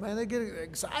excitable, man. They get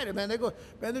excited, man. They go,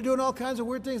 man, they're doing all kinds of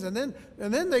weird things. And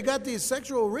then they got these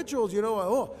sexual rituals, you know.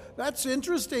 Oh, that's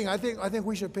interesting. I think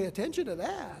we should pay attention to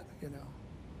that, you know.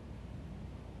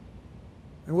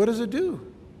 And what does it do?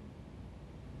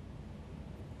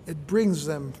 It brings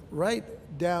them right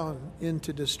down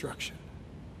into destruction.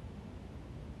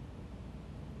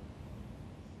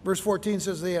 Verse 14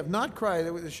 says, they have not cried,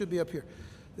 it should be up here.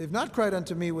 They've not cried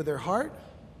unto me with their heart,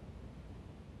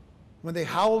 when they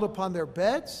howled upon their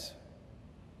beds.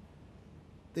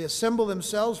 They assemble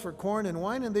themselves for corn and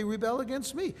wine, and they rebel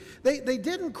against me. They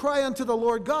didn't cry unto the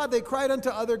Lord God, they cried unto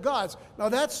other gods. Now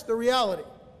that's the reality.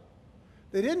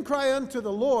 They didn't cry unto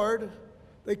the Lord,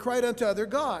 they cried unto other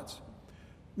gods.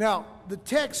 Now, the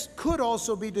text could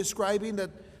also be describing that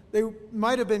they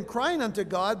might have been crying unto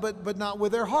God, but not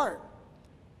with their heart.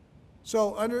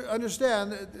 So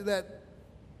understand that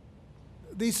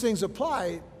these things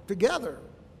apply together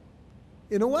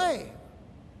in a way.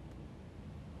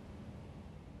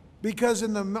 Because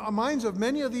in the minds of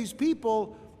many of these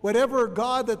people, whatever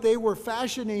god that they were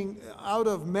fashioning out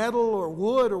of metal or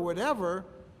wood or whatever,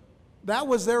 that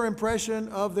was their impression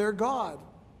of their God.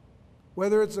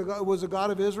 Whether it was a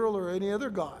God of Israel or any other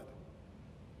God.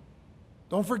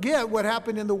 Don't forget what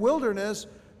happened in the wilderness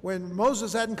when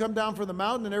Moses hadn't come down from the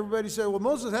mountain, and everybody said, well,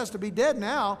 Moses has to be dead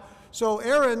now, so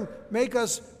Aaron, make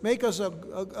us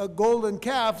a golden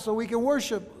calf so we can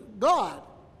worship God.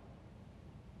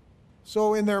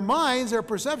 So in their minds, their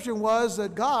perception was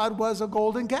that God was a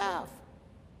golden calf.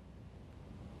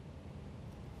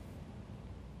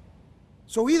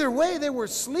 So either way, they were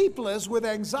sleepless with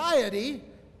anxiety.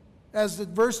 As the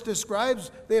verse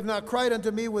describes, they have not cried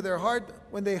unto me with their heart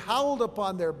when they howled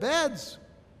upon their beds.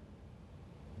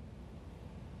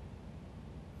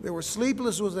 They were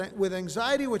sleepless with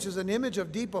anxiety, which is an image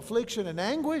of deep affliction and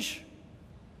anguish,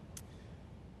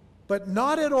 but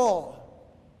not at all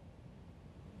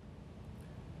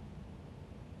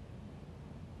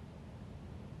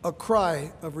a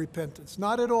cry of repentance.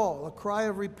 Not at all a cry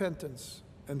of repentance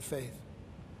and faith.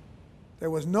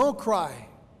 There was no cry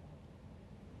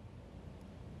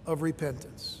of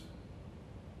repentance.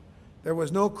 There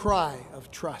was no cry of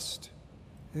trust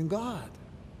in God.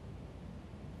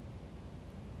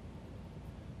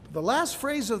 The last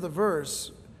phrase of the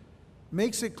verse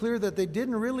makes it clear that they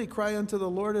didn't really cry unto the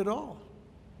Lord at all.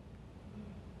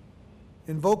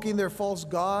 Invoking their false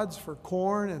gods for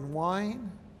corn and wine.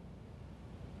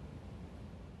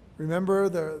 Remember,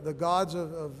 the gods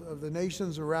of the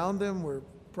nations around them were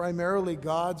primarily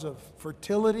gods of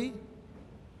fertility.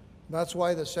 That's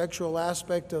why the sexual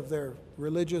aspect of their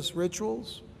religious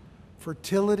rituals,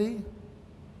 fertility.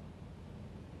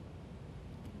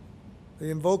 They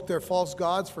invoked their false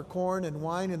gods for corn and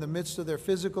wine in the midst of their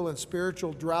physical and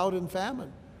spiritual drought and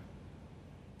famine.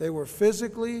 They were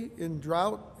physically in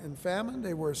drought and famine.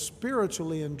 They were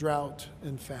spiritually in drought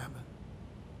and famine.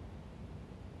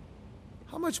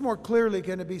 How much more clearly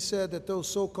can it be said that those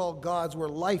so-called gods were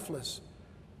lifeless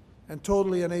and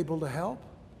totally unable to help?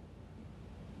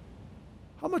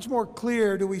 How much more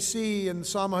clear do we see in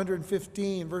Psalm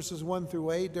 115, verses 1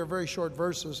 through 8? They're very short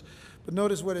verses, but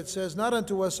notice what it says. Not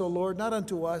unto us, O Lord, not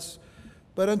unto us,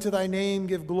 but unto thy name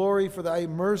give glory for thy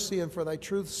mercy and for thy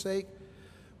truth's sake.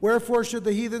 Wherefore should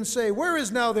the heathen say, where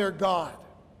is now their God?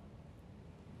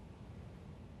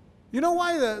 You know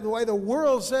why the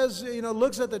world says,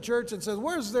 looks at the church and says,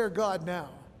 where's their God now?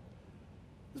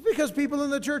 It's because people in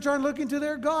the church aren't looking to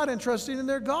their God and trusting in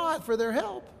their God for their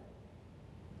help.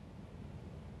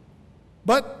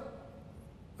 But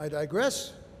I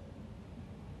digress.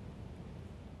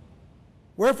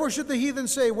 Wherefore should the heathen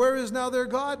say, where is now their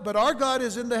God? But our God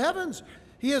is in the heavens.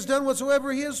 He has done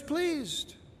whatsoever he has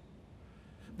pleased.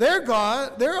 Their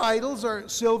God, their idols are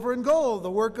silver and gold,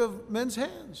 the work of men's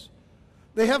hands.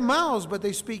 They have mouths, but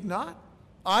they speak not.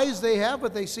 Eyes they have,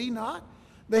 but they see not.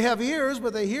 They have ears,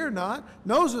 but they hear not.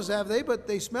 Noses have they, but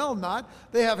they smell not.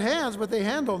 They have hands, but they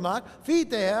handle not.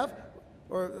 Feet have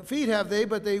they,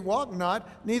 but they walk not.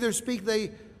 Neither speak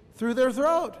they through their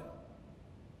throat.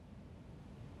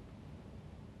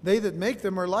 They that make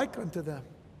them are like unto them.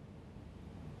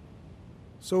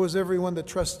 So is everyone that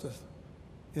trusteth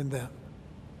in them.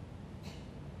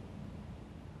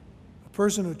 A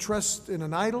person who trusts in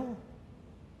an idol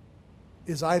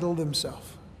is idle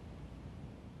himself.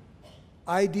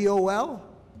 IDOL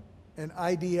and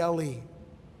IDLE.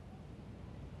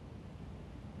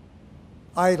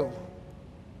 Idle.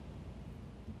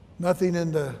 Nothing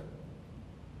in the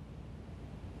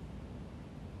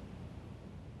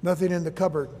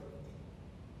cupboard.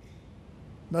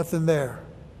 Nothing there.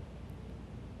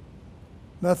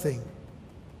 Nothing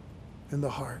in the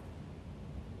heart.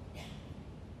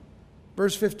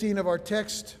 Verse 15 of our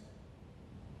text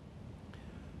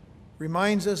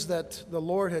reminds us that the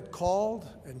Lord had called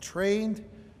and trained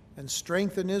and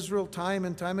strengthened Israel time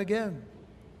and time again.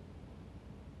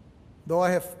 Though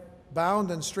I have bound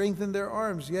and strengthened their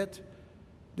arms, yet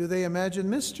do they imagine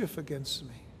mischief against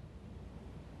me.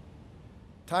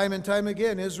 Time and time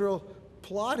again, Israel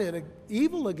plotted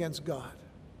evil against God.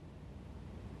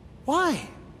 Why?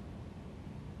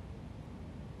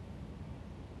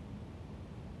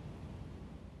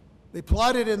 They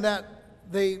plotted in that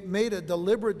they made a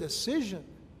deliberate decision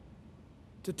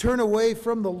to turn away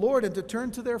from the Lord and to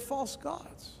turn to their false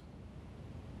gods.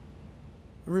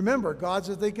 Remember, gods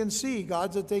that they can see,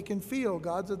 gods that they can feel,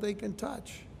 gods that they can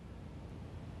touch.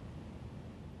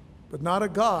 But not a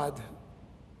God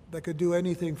that could do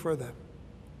anything for them.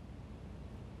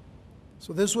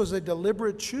 So this was a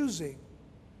deliberate choosing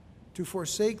to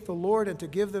forsake the Lord and to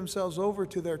give themselves over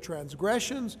to their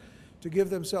transgressions, to give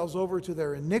themselves over to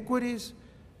their iniquities,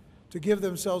 to give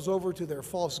themselves over to their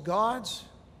false gods,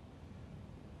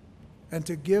 and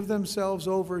to give themselves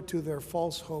over to their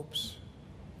false hopes.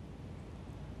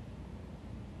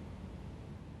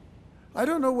 I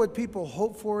don't know what people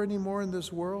hope for anymore in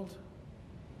this world,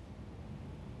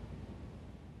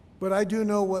 but I do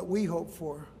know what we hope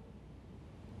for.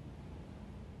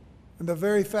 And the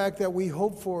very fact that we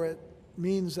hope for it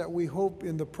means that we hope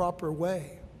in the proper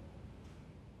way.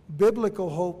 Biblical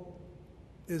hope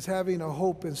is having a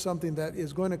hope in something that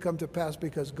is going to come to pass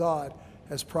because God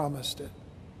has promised it.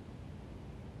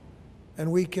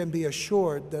 And we can be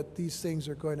assured that these things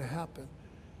are going to happen.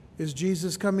 Is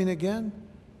Jesus coming again?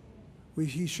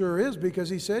 He sure is, because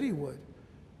he said he would.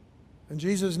 And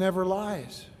Jesus never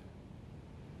lies.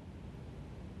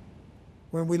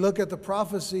 When we look at the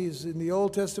prophecies in the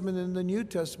Old Testament and the New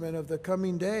Testament of the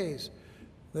coming days,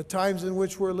 the times in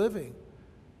which we're living,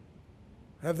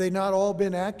 have they not all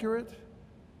been accurate?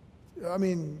 I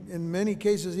mean, in many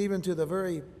cases, even to the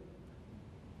very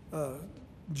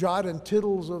jot and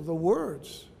tittles of the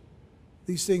words,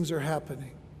 these things are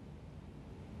happening.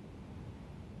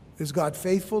 Is God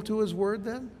faithful to his word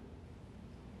then?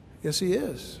 Yes, he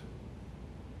is.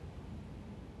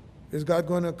 Is God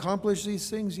going to accomplish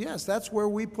these things? Yes, that's where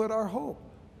we put our hope.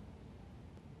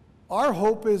 Our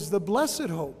hope is the blessed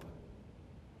hope.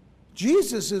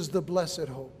 Jesus is the blessed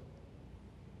hope.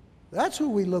 That's who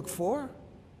we look for.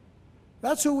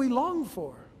 That's who we long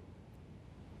for.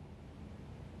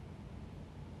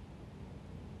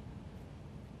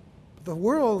 The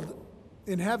world,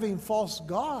 in having false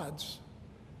gods,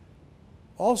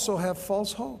 also have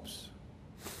false hopes.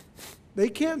 They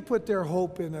can't put their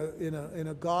hope in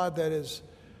a God that is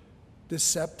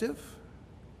deceptive.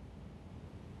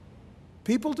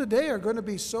 People today are going to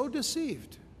be so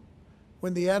deceived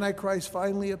when the Antichrist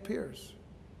finally appears.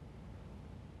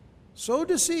 So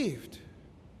deceived.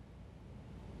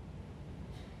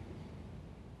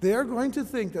 They are going to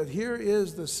think that here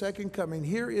is the second coming,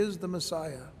 here is the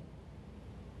Messiah.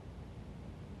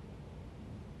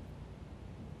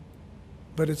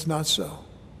 But it's not so.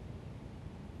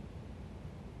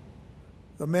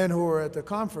 The men who were at the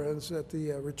conference, at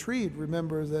the retreat,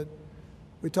 remember that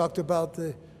we talked about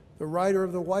the rider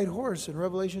of the white horse in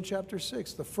Revelation chapter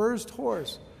 6, the first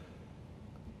horse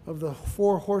of the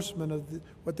four horsemen of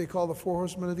what they call the four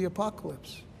horsemen of the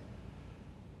apocalypse.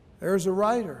 There's a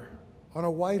rider on a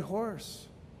white horse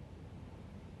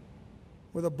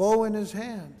with a bow in his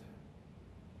hand.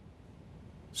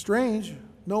 Strange,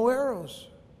 no arrows.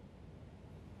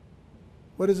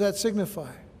 What does that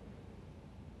signify?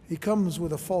 He comes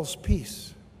with a false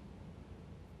peace.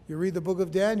 You read the book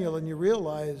of Daniel and you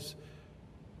realize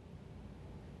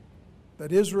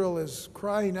that Israel is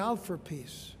crying out for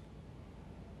peace.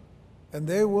 And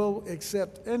they will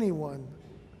accept anyone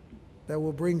that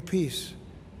will bring peace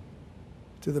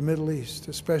to the Middle East,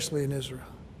 especially in Israel.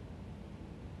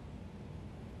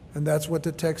 And that's what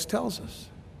the text tells us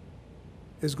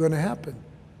is going to happen.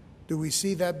 Do we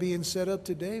see that being set up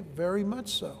today? Very much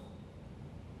so.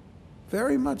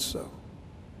 Very much so.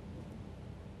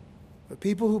 The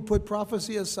people who put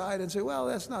prophecy aside and say, well,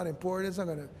 that's not important, it's not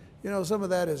going to, some of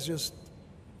that is just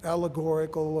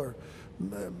allegorical or,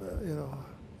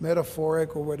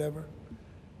 metaphoric or whatever.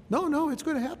 No, it's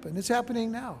going to happen. It's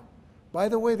happening now. By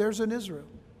the way, there's an Israel.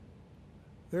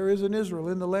 There is an Israel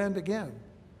in the land again.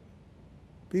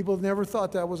 People never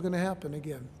thought that was going to happen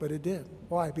again, but it did.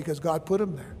 Why? Because God put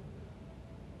him there.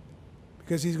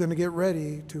 Because he's going to get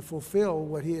ready to fulfill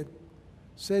what he had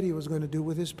said he was going to do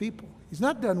with his people. He's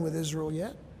not done with Israel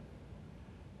yet.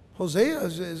 Hosea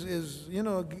is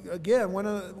again, one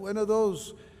of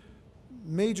those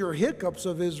major hiccups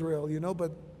of Israel,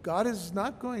 but God is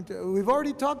not going to. We've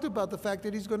already talked about the fact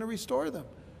that he's going to restore them.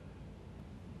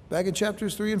 Back in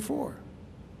chapters 3 and 4.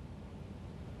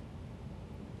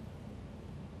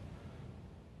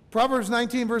 Proverbs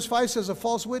 19 verse 5 says, a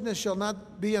false witness shall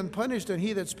not be unpunished, and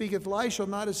he that speaketh lies shall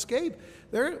not escape.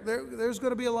 There's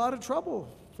going to be a lot of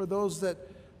trouble for those that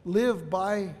live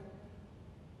by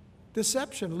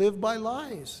deception, live by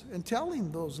lies, and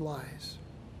telling those lies.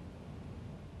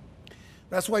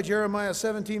 That's why Jeremiah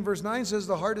 17 verse 9 says,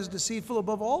 the heart is deceitful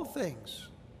above all things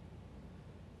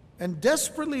and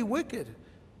desperately wicked.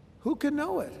 Who can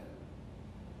know it?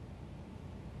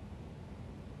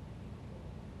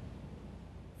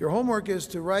 Your homework is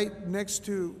to write next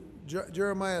to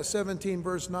Jeremiah 17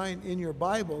 verse 9 in your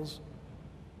Bibles,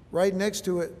 right next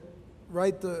to it,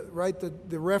 write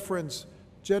the reference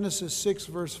Genesis 6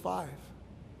 verse 5.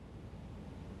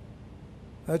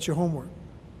 That's your homework.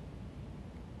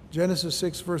 Genesis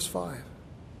 6 verse 5.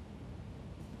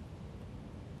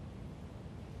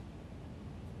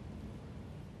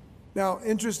 Now,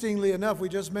 interestingly enough, we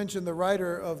just mentioned the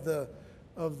rider of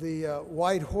the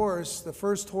white horse, the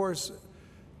first horse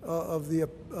of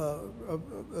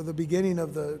the beginning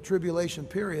of the tribulation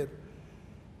period,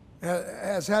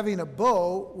 as having a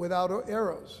bow without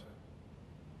arrows.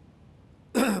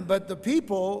 But the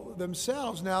people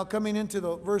themselves, now coming into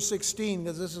the verse 16,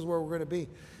 because this is where we're going to be,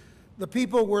 the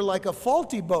people were like a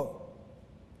faulty bow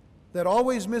that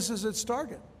always misses its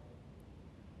target.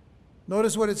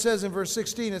 Notice what it says in verse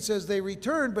 16. It says, they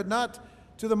returned, but not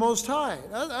to the Most High.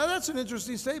 That's an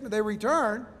interesting statement. They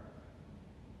return,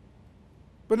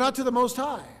 but not to the Most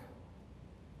High.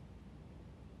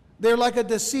 They're like a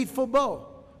deceitful bow,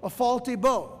 a faulty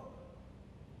bow.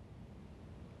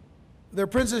 Their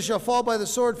princes shall fall by the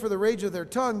sword for the rage of their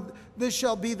tongue. This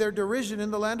shall be their derision in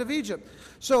the land of Egypt.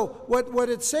 So what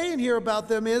it's saying here about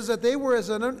them is that they were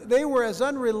as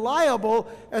unreliable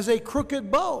as a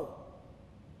crooked bow.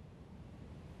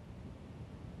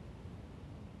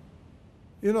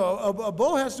 A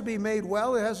bow has to be made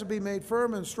well. It has to be made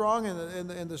firm and strong,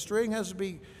 and the string has to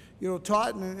be,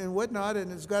 taut and whatnot,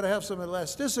 and it's got to have some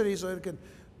elasticity so it can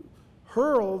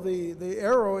hurl the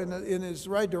arrow in its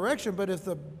right direction. But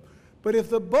if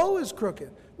the bow is crooked,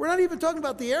 we're not even talking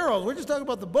about the arrows. We're just talking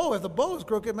about the bow. If the bow is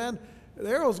crooked, man, the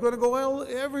arrow's going to go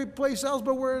every place else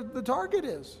but where the target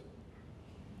is.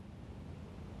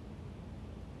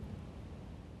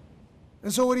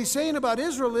 And so what he's saying about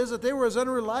Israel is that they were as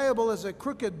unreliable as a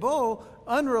crooked bow,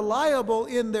 unreliable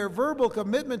in their verbal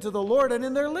commitment to the Lord and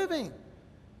in their living.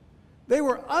 They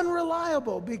were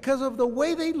unreliable because of the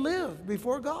way they lived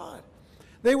before God.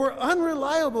 They were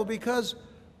unreliable because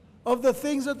of the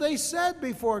things that they said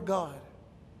before God.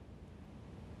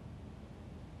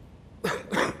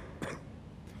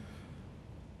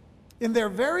 In their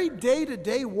very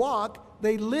day-to-day walk,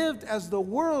 they lived as the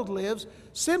world lives,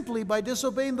 simply by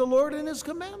disobeying the Lord and His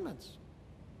commandments.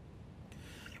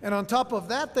 And on top of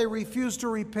that, they refused to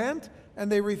repent,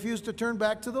 and they refused to turn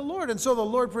back to the Lord. And so the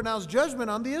Lord pronounced judgment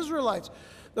on the Israelites.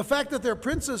 The fact that their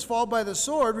princes fall by the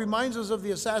sword reminds us of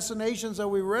the assassinations that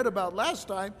we read about last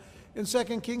time in 2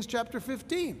 Kings chapter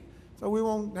 15. So we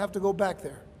won't have to go back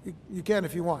there. You can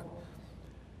if you want.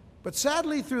 But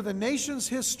sadly, through the nation's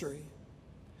history,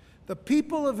 the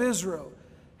people of Israel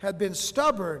had been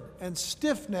stubborn and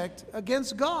stiff-necked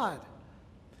against God.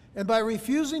 And by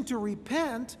refusing to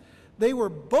repent, they were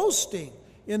boasting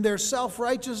in their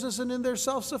self-righteousness and in their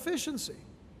self-sufficiency.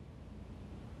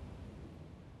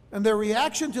 And their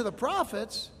reaction to the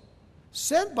prophets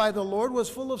sent by the Lord was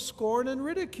full of scorn and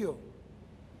ridicule.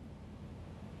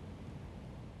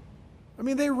 I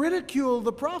mean, they ridiculed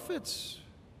the prophets.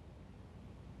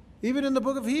 Even in the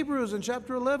book of Hebrews in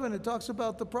chapter 11, it talks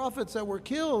about the prophets that were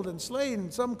killed and slain,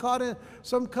 some cut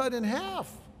in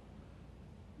half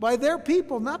by their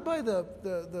people, not by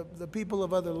the people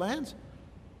of other lands,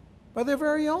 by their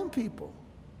very own people.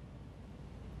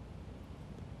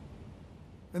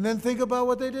 And then think about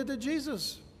what they did to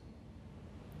Jesus.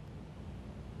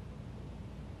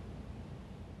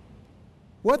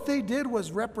 What they did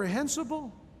was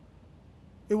reprehensible.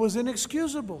 It was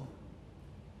inexcusable.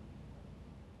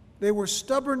 They were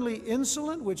stubbornly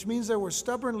insolent, which means they were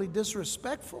stubbornly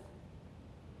disrespectful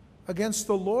against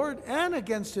the Lord and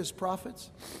against his prophets.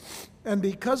 And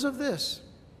because of this,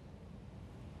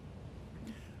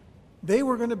 they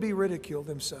were going to be ridiculed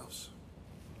themselves.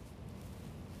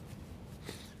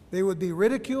 They would be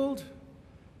ridiculed,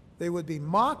 they would be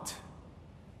mocked,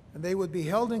 and they would be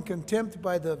held in contempt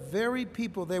by the very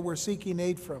people they were seeking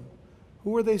aid from.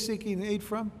 Who were they seeking aid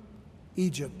from?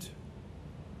 Egypt.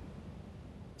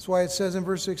 That's why it says in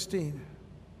verse 16,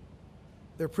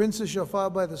 their princes shall fall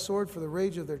by the sword for the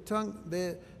rage of their tongue.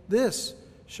 This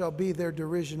shall be their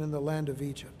derision in the land of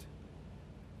Egypt.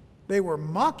 They were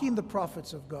mocking the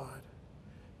prophets of God.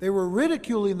 They were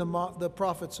ridiculing the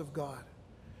prophets of God.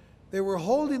 They were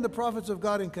holding the prophets of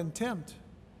God in contempt.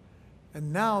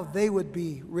 And now they would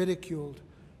be ridiculed.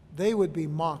 They would be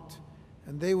mocked.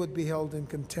 And they would be held in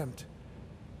contempt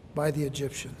by the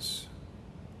Egyptians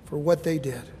for what they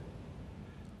did.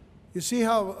 You see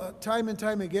how time and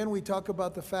time again we talk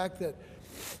about the fact that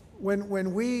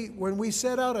when we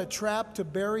set out a trap to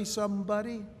bury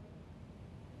somebody,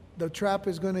 the trap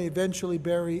is going to eventually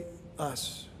bury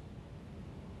us.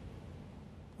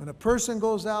 When a person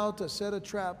goes out to set a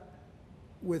trap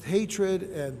with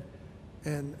hatred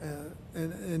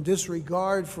and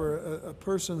disregard for a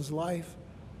person's life,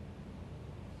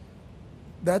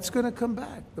 that's going to come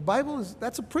back. The Bible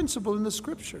that's a principle in the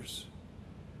Scriptures.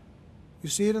 You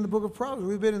see it in the book of Proverbs.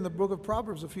 We've been in the book of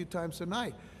Proverbs a few times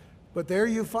tonight. But there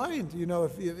you find,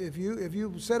 if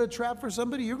you set a trap for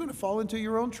somebody, you're going to fall into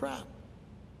your own trap.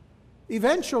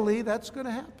 Eventually, that's going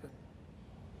to happen.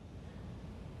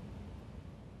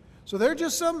 So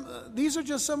these are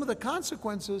just some of the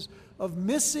consequences of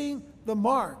missing the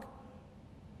mark.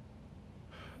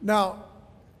 Now,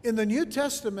 in the New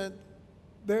Testament,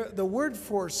 the word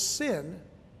for sin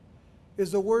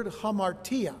is the word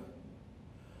hamartia.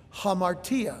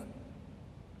 Hamartia.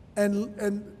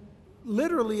 And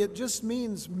literally it just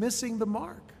means missing the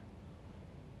mark.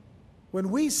 When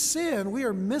we sin, we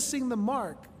are missing the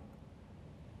mark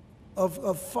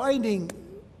of finding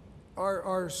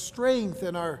our strength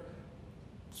and our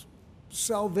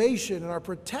salvation and our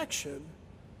protection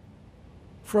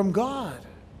from God.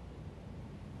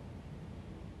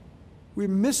 We're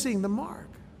missing the mark.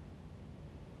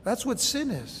 That's what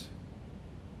sin is.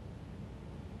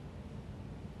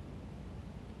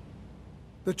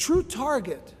 The true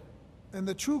target and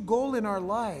the true goal in our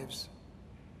lives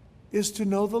is to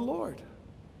know the Lord.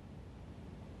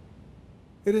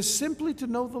 It is simply to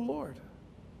know the Lord.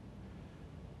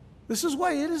 This is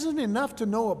why it isn't enough to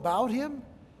know about Him.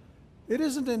 It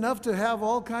isn't enough to have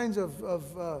all kinds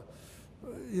of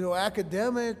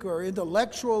academic or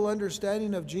intellectual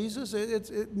understanding of Jesus.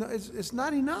 It's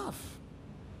not enough.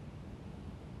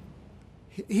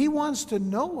 He wants to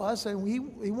know us, and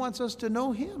He wants us to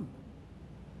know Him.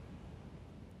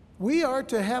 We are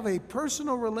to have a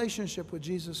personal relationship with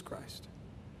Jesus Christ.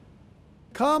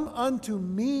 Come unto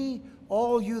me,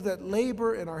 all you that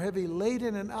labor and are heavy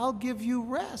laden, and I'll give you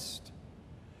rest.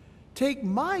 Take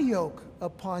my yoke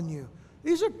upon you.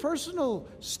 These are personal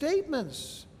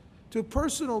statements to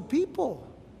personal people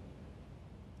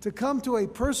to come to a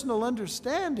personal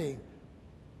understanding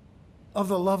of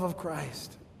the love of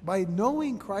Christ by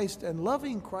knowing Christ and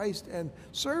loving Christ and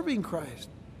serving Christ.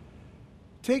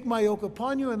 Take my yoke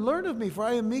upon you and learn of me, for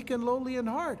I am meek and lowly in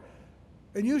heart.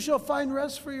 And you shall find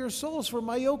rest for your souls, for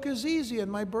my yoke is easy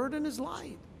and my burden is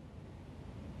light.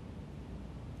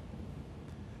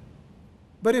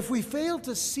 But if we fail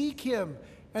to seek Him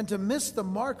and to miss the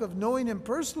mark of knowing Him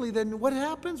personally, then what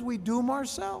happens? We doom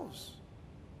ourselves.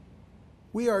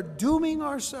 We are dooming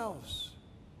ourselves.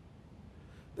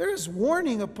 There is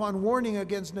warning upon warning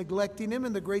against neglecting Him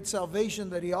and the great salvation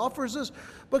that He offers us.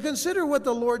 But consider what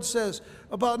the Lord says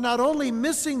about not only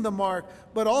missing the mark,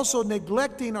 but also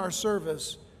neglecting our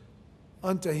service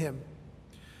unto Him.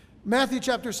 Matthew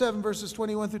chapter 7, verses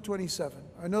 21 through 27.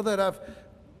 I know that I've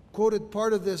quoted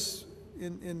part of this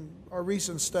in our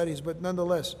recent studies, but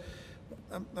nonetheless,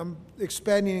 I'm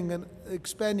expanding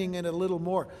it a little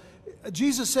more.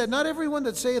 Jesus said, "Not everyone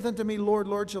that saith unto me, Lord,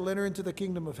 Lord, shall enter into the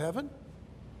kingdom of heaven,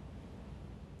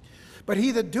 but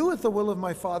he that doeth the will of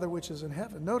my Father which is in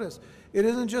heaven." Notice, it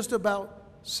isn't just about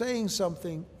saying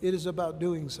something, it is about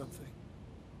doing something.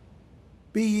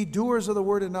 Be ye doers of the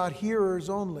word and not hearers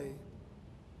only.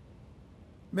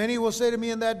 Many will say to me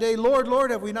in that day, Lord,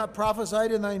 Lord, have we not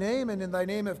prophesied in thy name, and in thy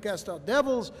name have cast out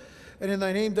devils, and in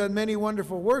thy name done many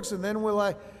wonderful works? And then will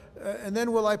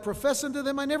I profess unto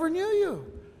them, I never knew you.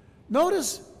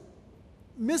 Notice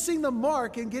missing the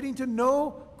mark and getting to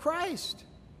know Christ.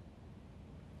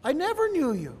 I never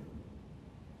knew you.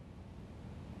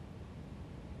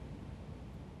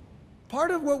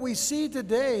 Part of what we see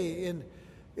today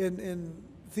in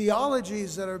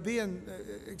theologies that are being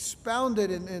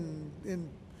expounded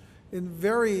in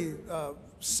very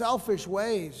selfish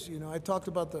ways. You know, I talked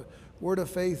about the Word of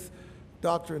Faith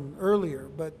doctrine earlier,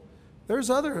 but there's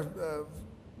other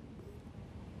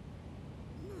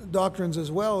doctrines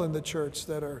as well in the church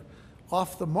that are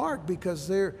off the mark because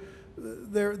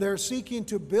they're seeking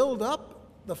to build up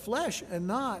the flesh and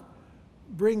not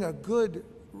bring a good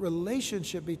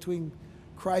relationship between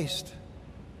Christ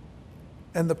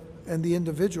and the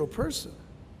individual person.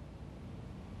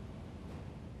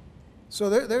 So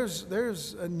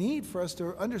there's a need for us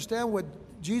to understand what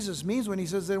Jesus means when He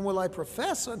says, "Then will I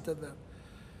profess unto them,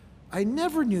 I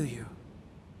never knew you.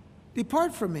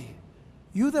 Depart from me,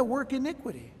 you that work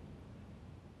iniquity."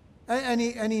 And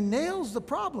he nails the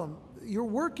problem. You're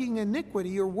working iniquity,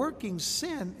 you're working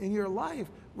sin in your life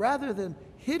rather than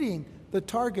hitting the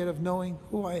target of knowing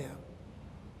who I am.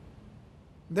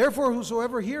 Therefore,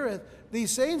 whosoever heareth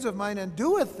these sayings of mine and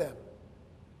doeth them,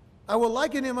 I will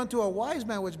liken him unto a wise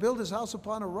man which built his house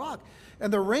upon a rock.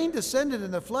 And the rain descended,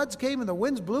 and the floods came, and the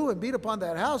winds blew and beat upon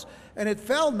that house, and it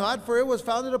fell not, for it was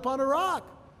founded upon a rock.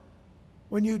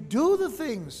 When you do the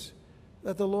things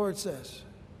that the Lord says,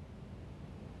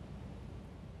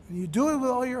 and you do it with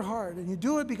all your heart, and you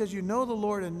do it because you know the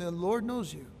Lord and the Lord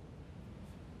knows you,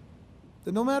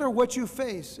 then no matter what you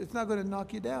face, it's not going to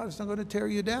knock you down. It's not going to tear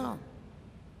you down.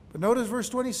 But notice verse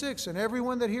 26, "And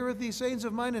everyone that heareth these sayings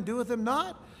of mine and doeth them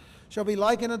not shall be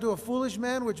likened unto a foolish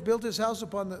man which built his house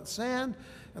upon the sand,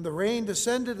 and the rain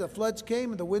descended, the floods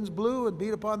came, and the winds blew and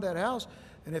beat upon that house,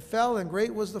 and it fell, and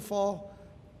great was the fall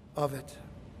of it."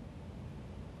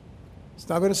 It's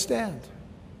not going to stand.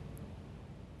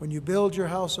 When you build your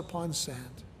house upon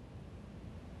sand,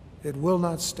 it will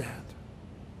not stand.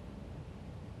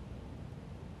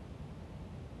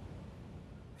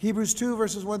 Hebrews 2,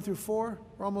 verses 1 through 4.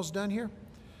 We're almost done here.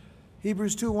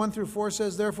 Hebrews 2, 1 through 4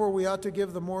 says, "Therefore we ought to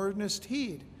give the more earnest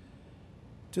heed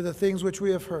to the things which we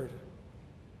have heard."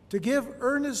 To give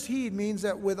earnest heed means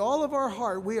that with all of our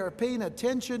heart we are paying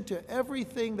attention to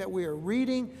everything that we are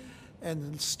reading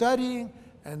and studying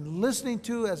and listening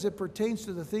to as it pertains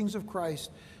to the things of Christ.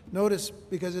 Notice,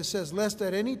 because it says, "Lest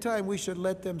at any time we should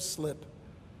let them slip.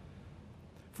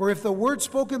 For if the word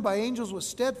spoken by angels was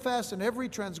steadfast, and every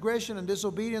transgression and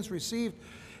disobedience received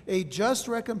a just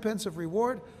recompense of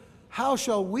reward, how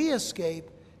shall we escape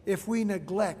if we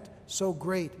neglect so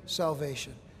great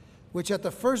salvation, which at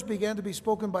the first began to be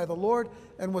spoken by the Lord,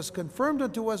 and was confirmed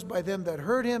unto us by them that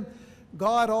heard him,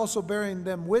 God also bearing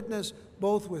them witness,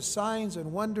 both with signs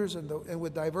and wonders and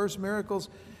with diverse miracles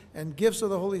and gifts of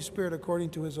the Holy Spirit according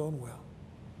to His own will."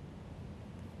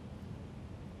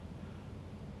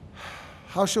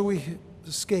 How shall we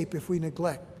escape if we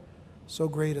neglect so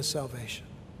great a salvation?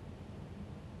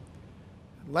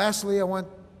 Lastly, I want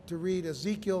to read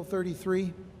Ezekiel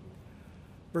 33,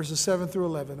 verses 7 through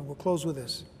 11, and we'll close with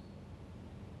this.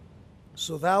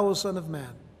 "So thou, O son of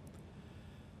man,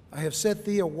 I have set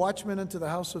thee a watchman unto the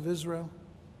house of Israel,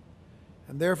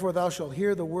 and therefore thou shalt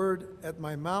hear the word at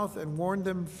my mouth and warn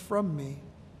them from me.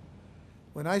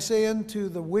 When I say unto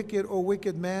the wicked, O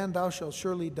wicked man, thou shalt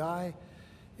surely die,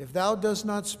 if thou dost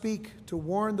not speak to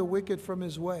warn the wicked from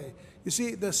his way." You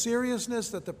see the seriousness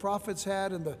that the prophets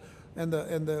had and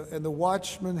the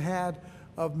watchmen had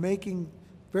of making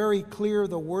very clear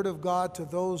the word of God to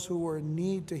those who were in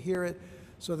need to hear it,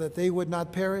 so that they would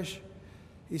not perish.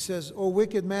 He says, "O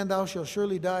wicked man, thou shalt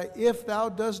surely die, if thou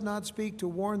dost not speak to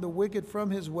warn the wicked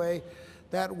from his way.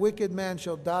 That wicked man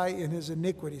shall die in his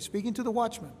iniquity." Speaking to the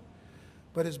watchman.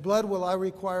 "But his blood will I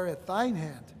require at thine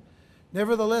hand.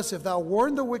 Nevertheless, if thou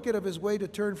warn the wicked of his way to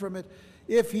turn from it,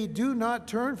 if he do not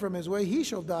turn from his way, he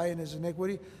shall die in his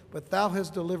iniquity, but thou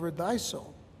hast delivered thy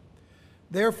soul.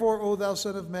 Therefore, O thou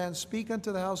Son of Man, speak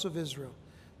unto the house of Israel.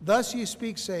 Thus ye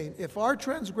speak, saying, if our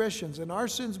transgressions and our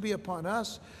sins be upon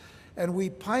us, and we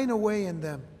pine away in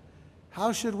them,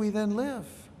 how should we then live?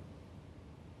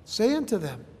 Say unto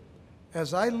them,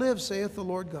 as I live, saith the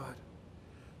Lord God,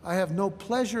 I have no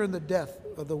pleasure in the death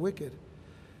of the wicked,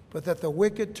 but that the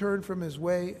wicked turn from his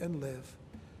way and live.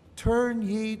 Turn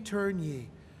ye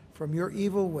from your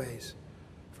evil ways,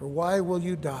 for why will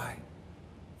you die,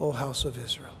 O house of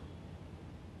Israel?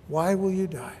 Why will you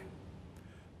die?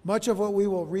 Much of what we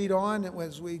will read on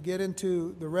as we get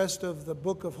into the rest of the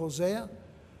book of Hosea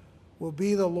will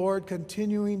be the Lord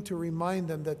continuing to remind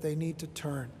them that they need to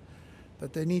turn,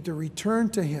 that they need to return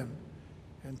to Him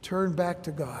and turn back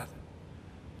to God.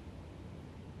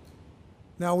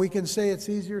 Now we can say it's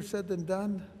easier said than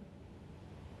done,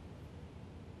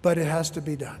 but it has to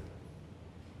be done.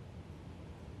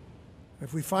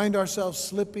 If we find ourselves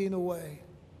slipping away,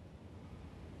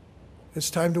 it's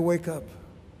time to wake up.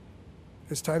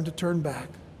 It's time to turn back.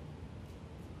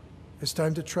 It's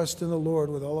time to trust in the Lord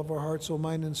with all of our heart, soul,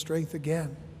 mind, and strength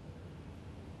again.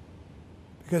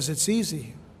 Because it's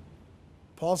easy.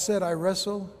 Paul said, I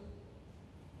wrestle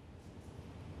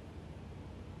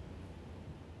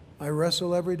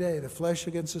every day, the flesh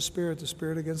against the spirit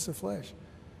against the flesh.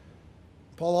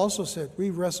 Paul also said, we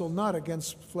wrestle not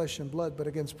against flesh and blood, but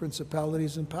against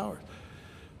principalities and powers.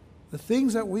 The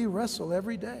things that we wrestle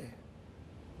every day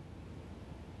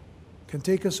can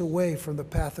take us away from the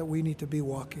path that we need to be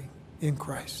walking in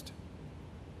Christ.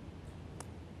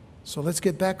 So let's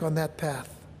get back on that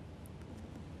path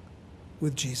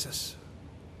with Jesus,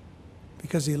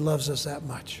 because He loves us that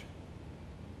much.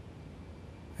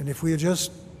 And if we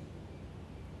just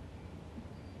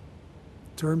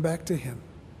turn back to Him,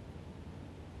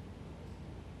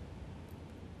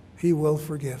 He will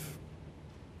forgive,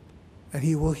 and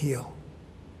He will heal,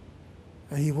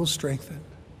 and He will strengthen,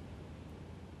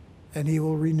 and He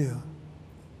will renew,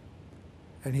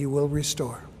 and He will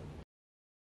restore.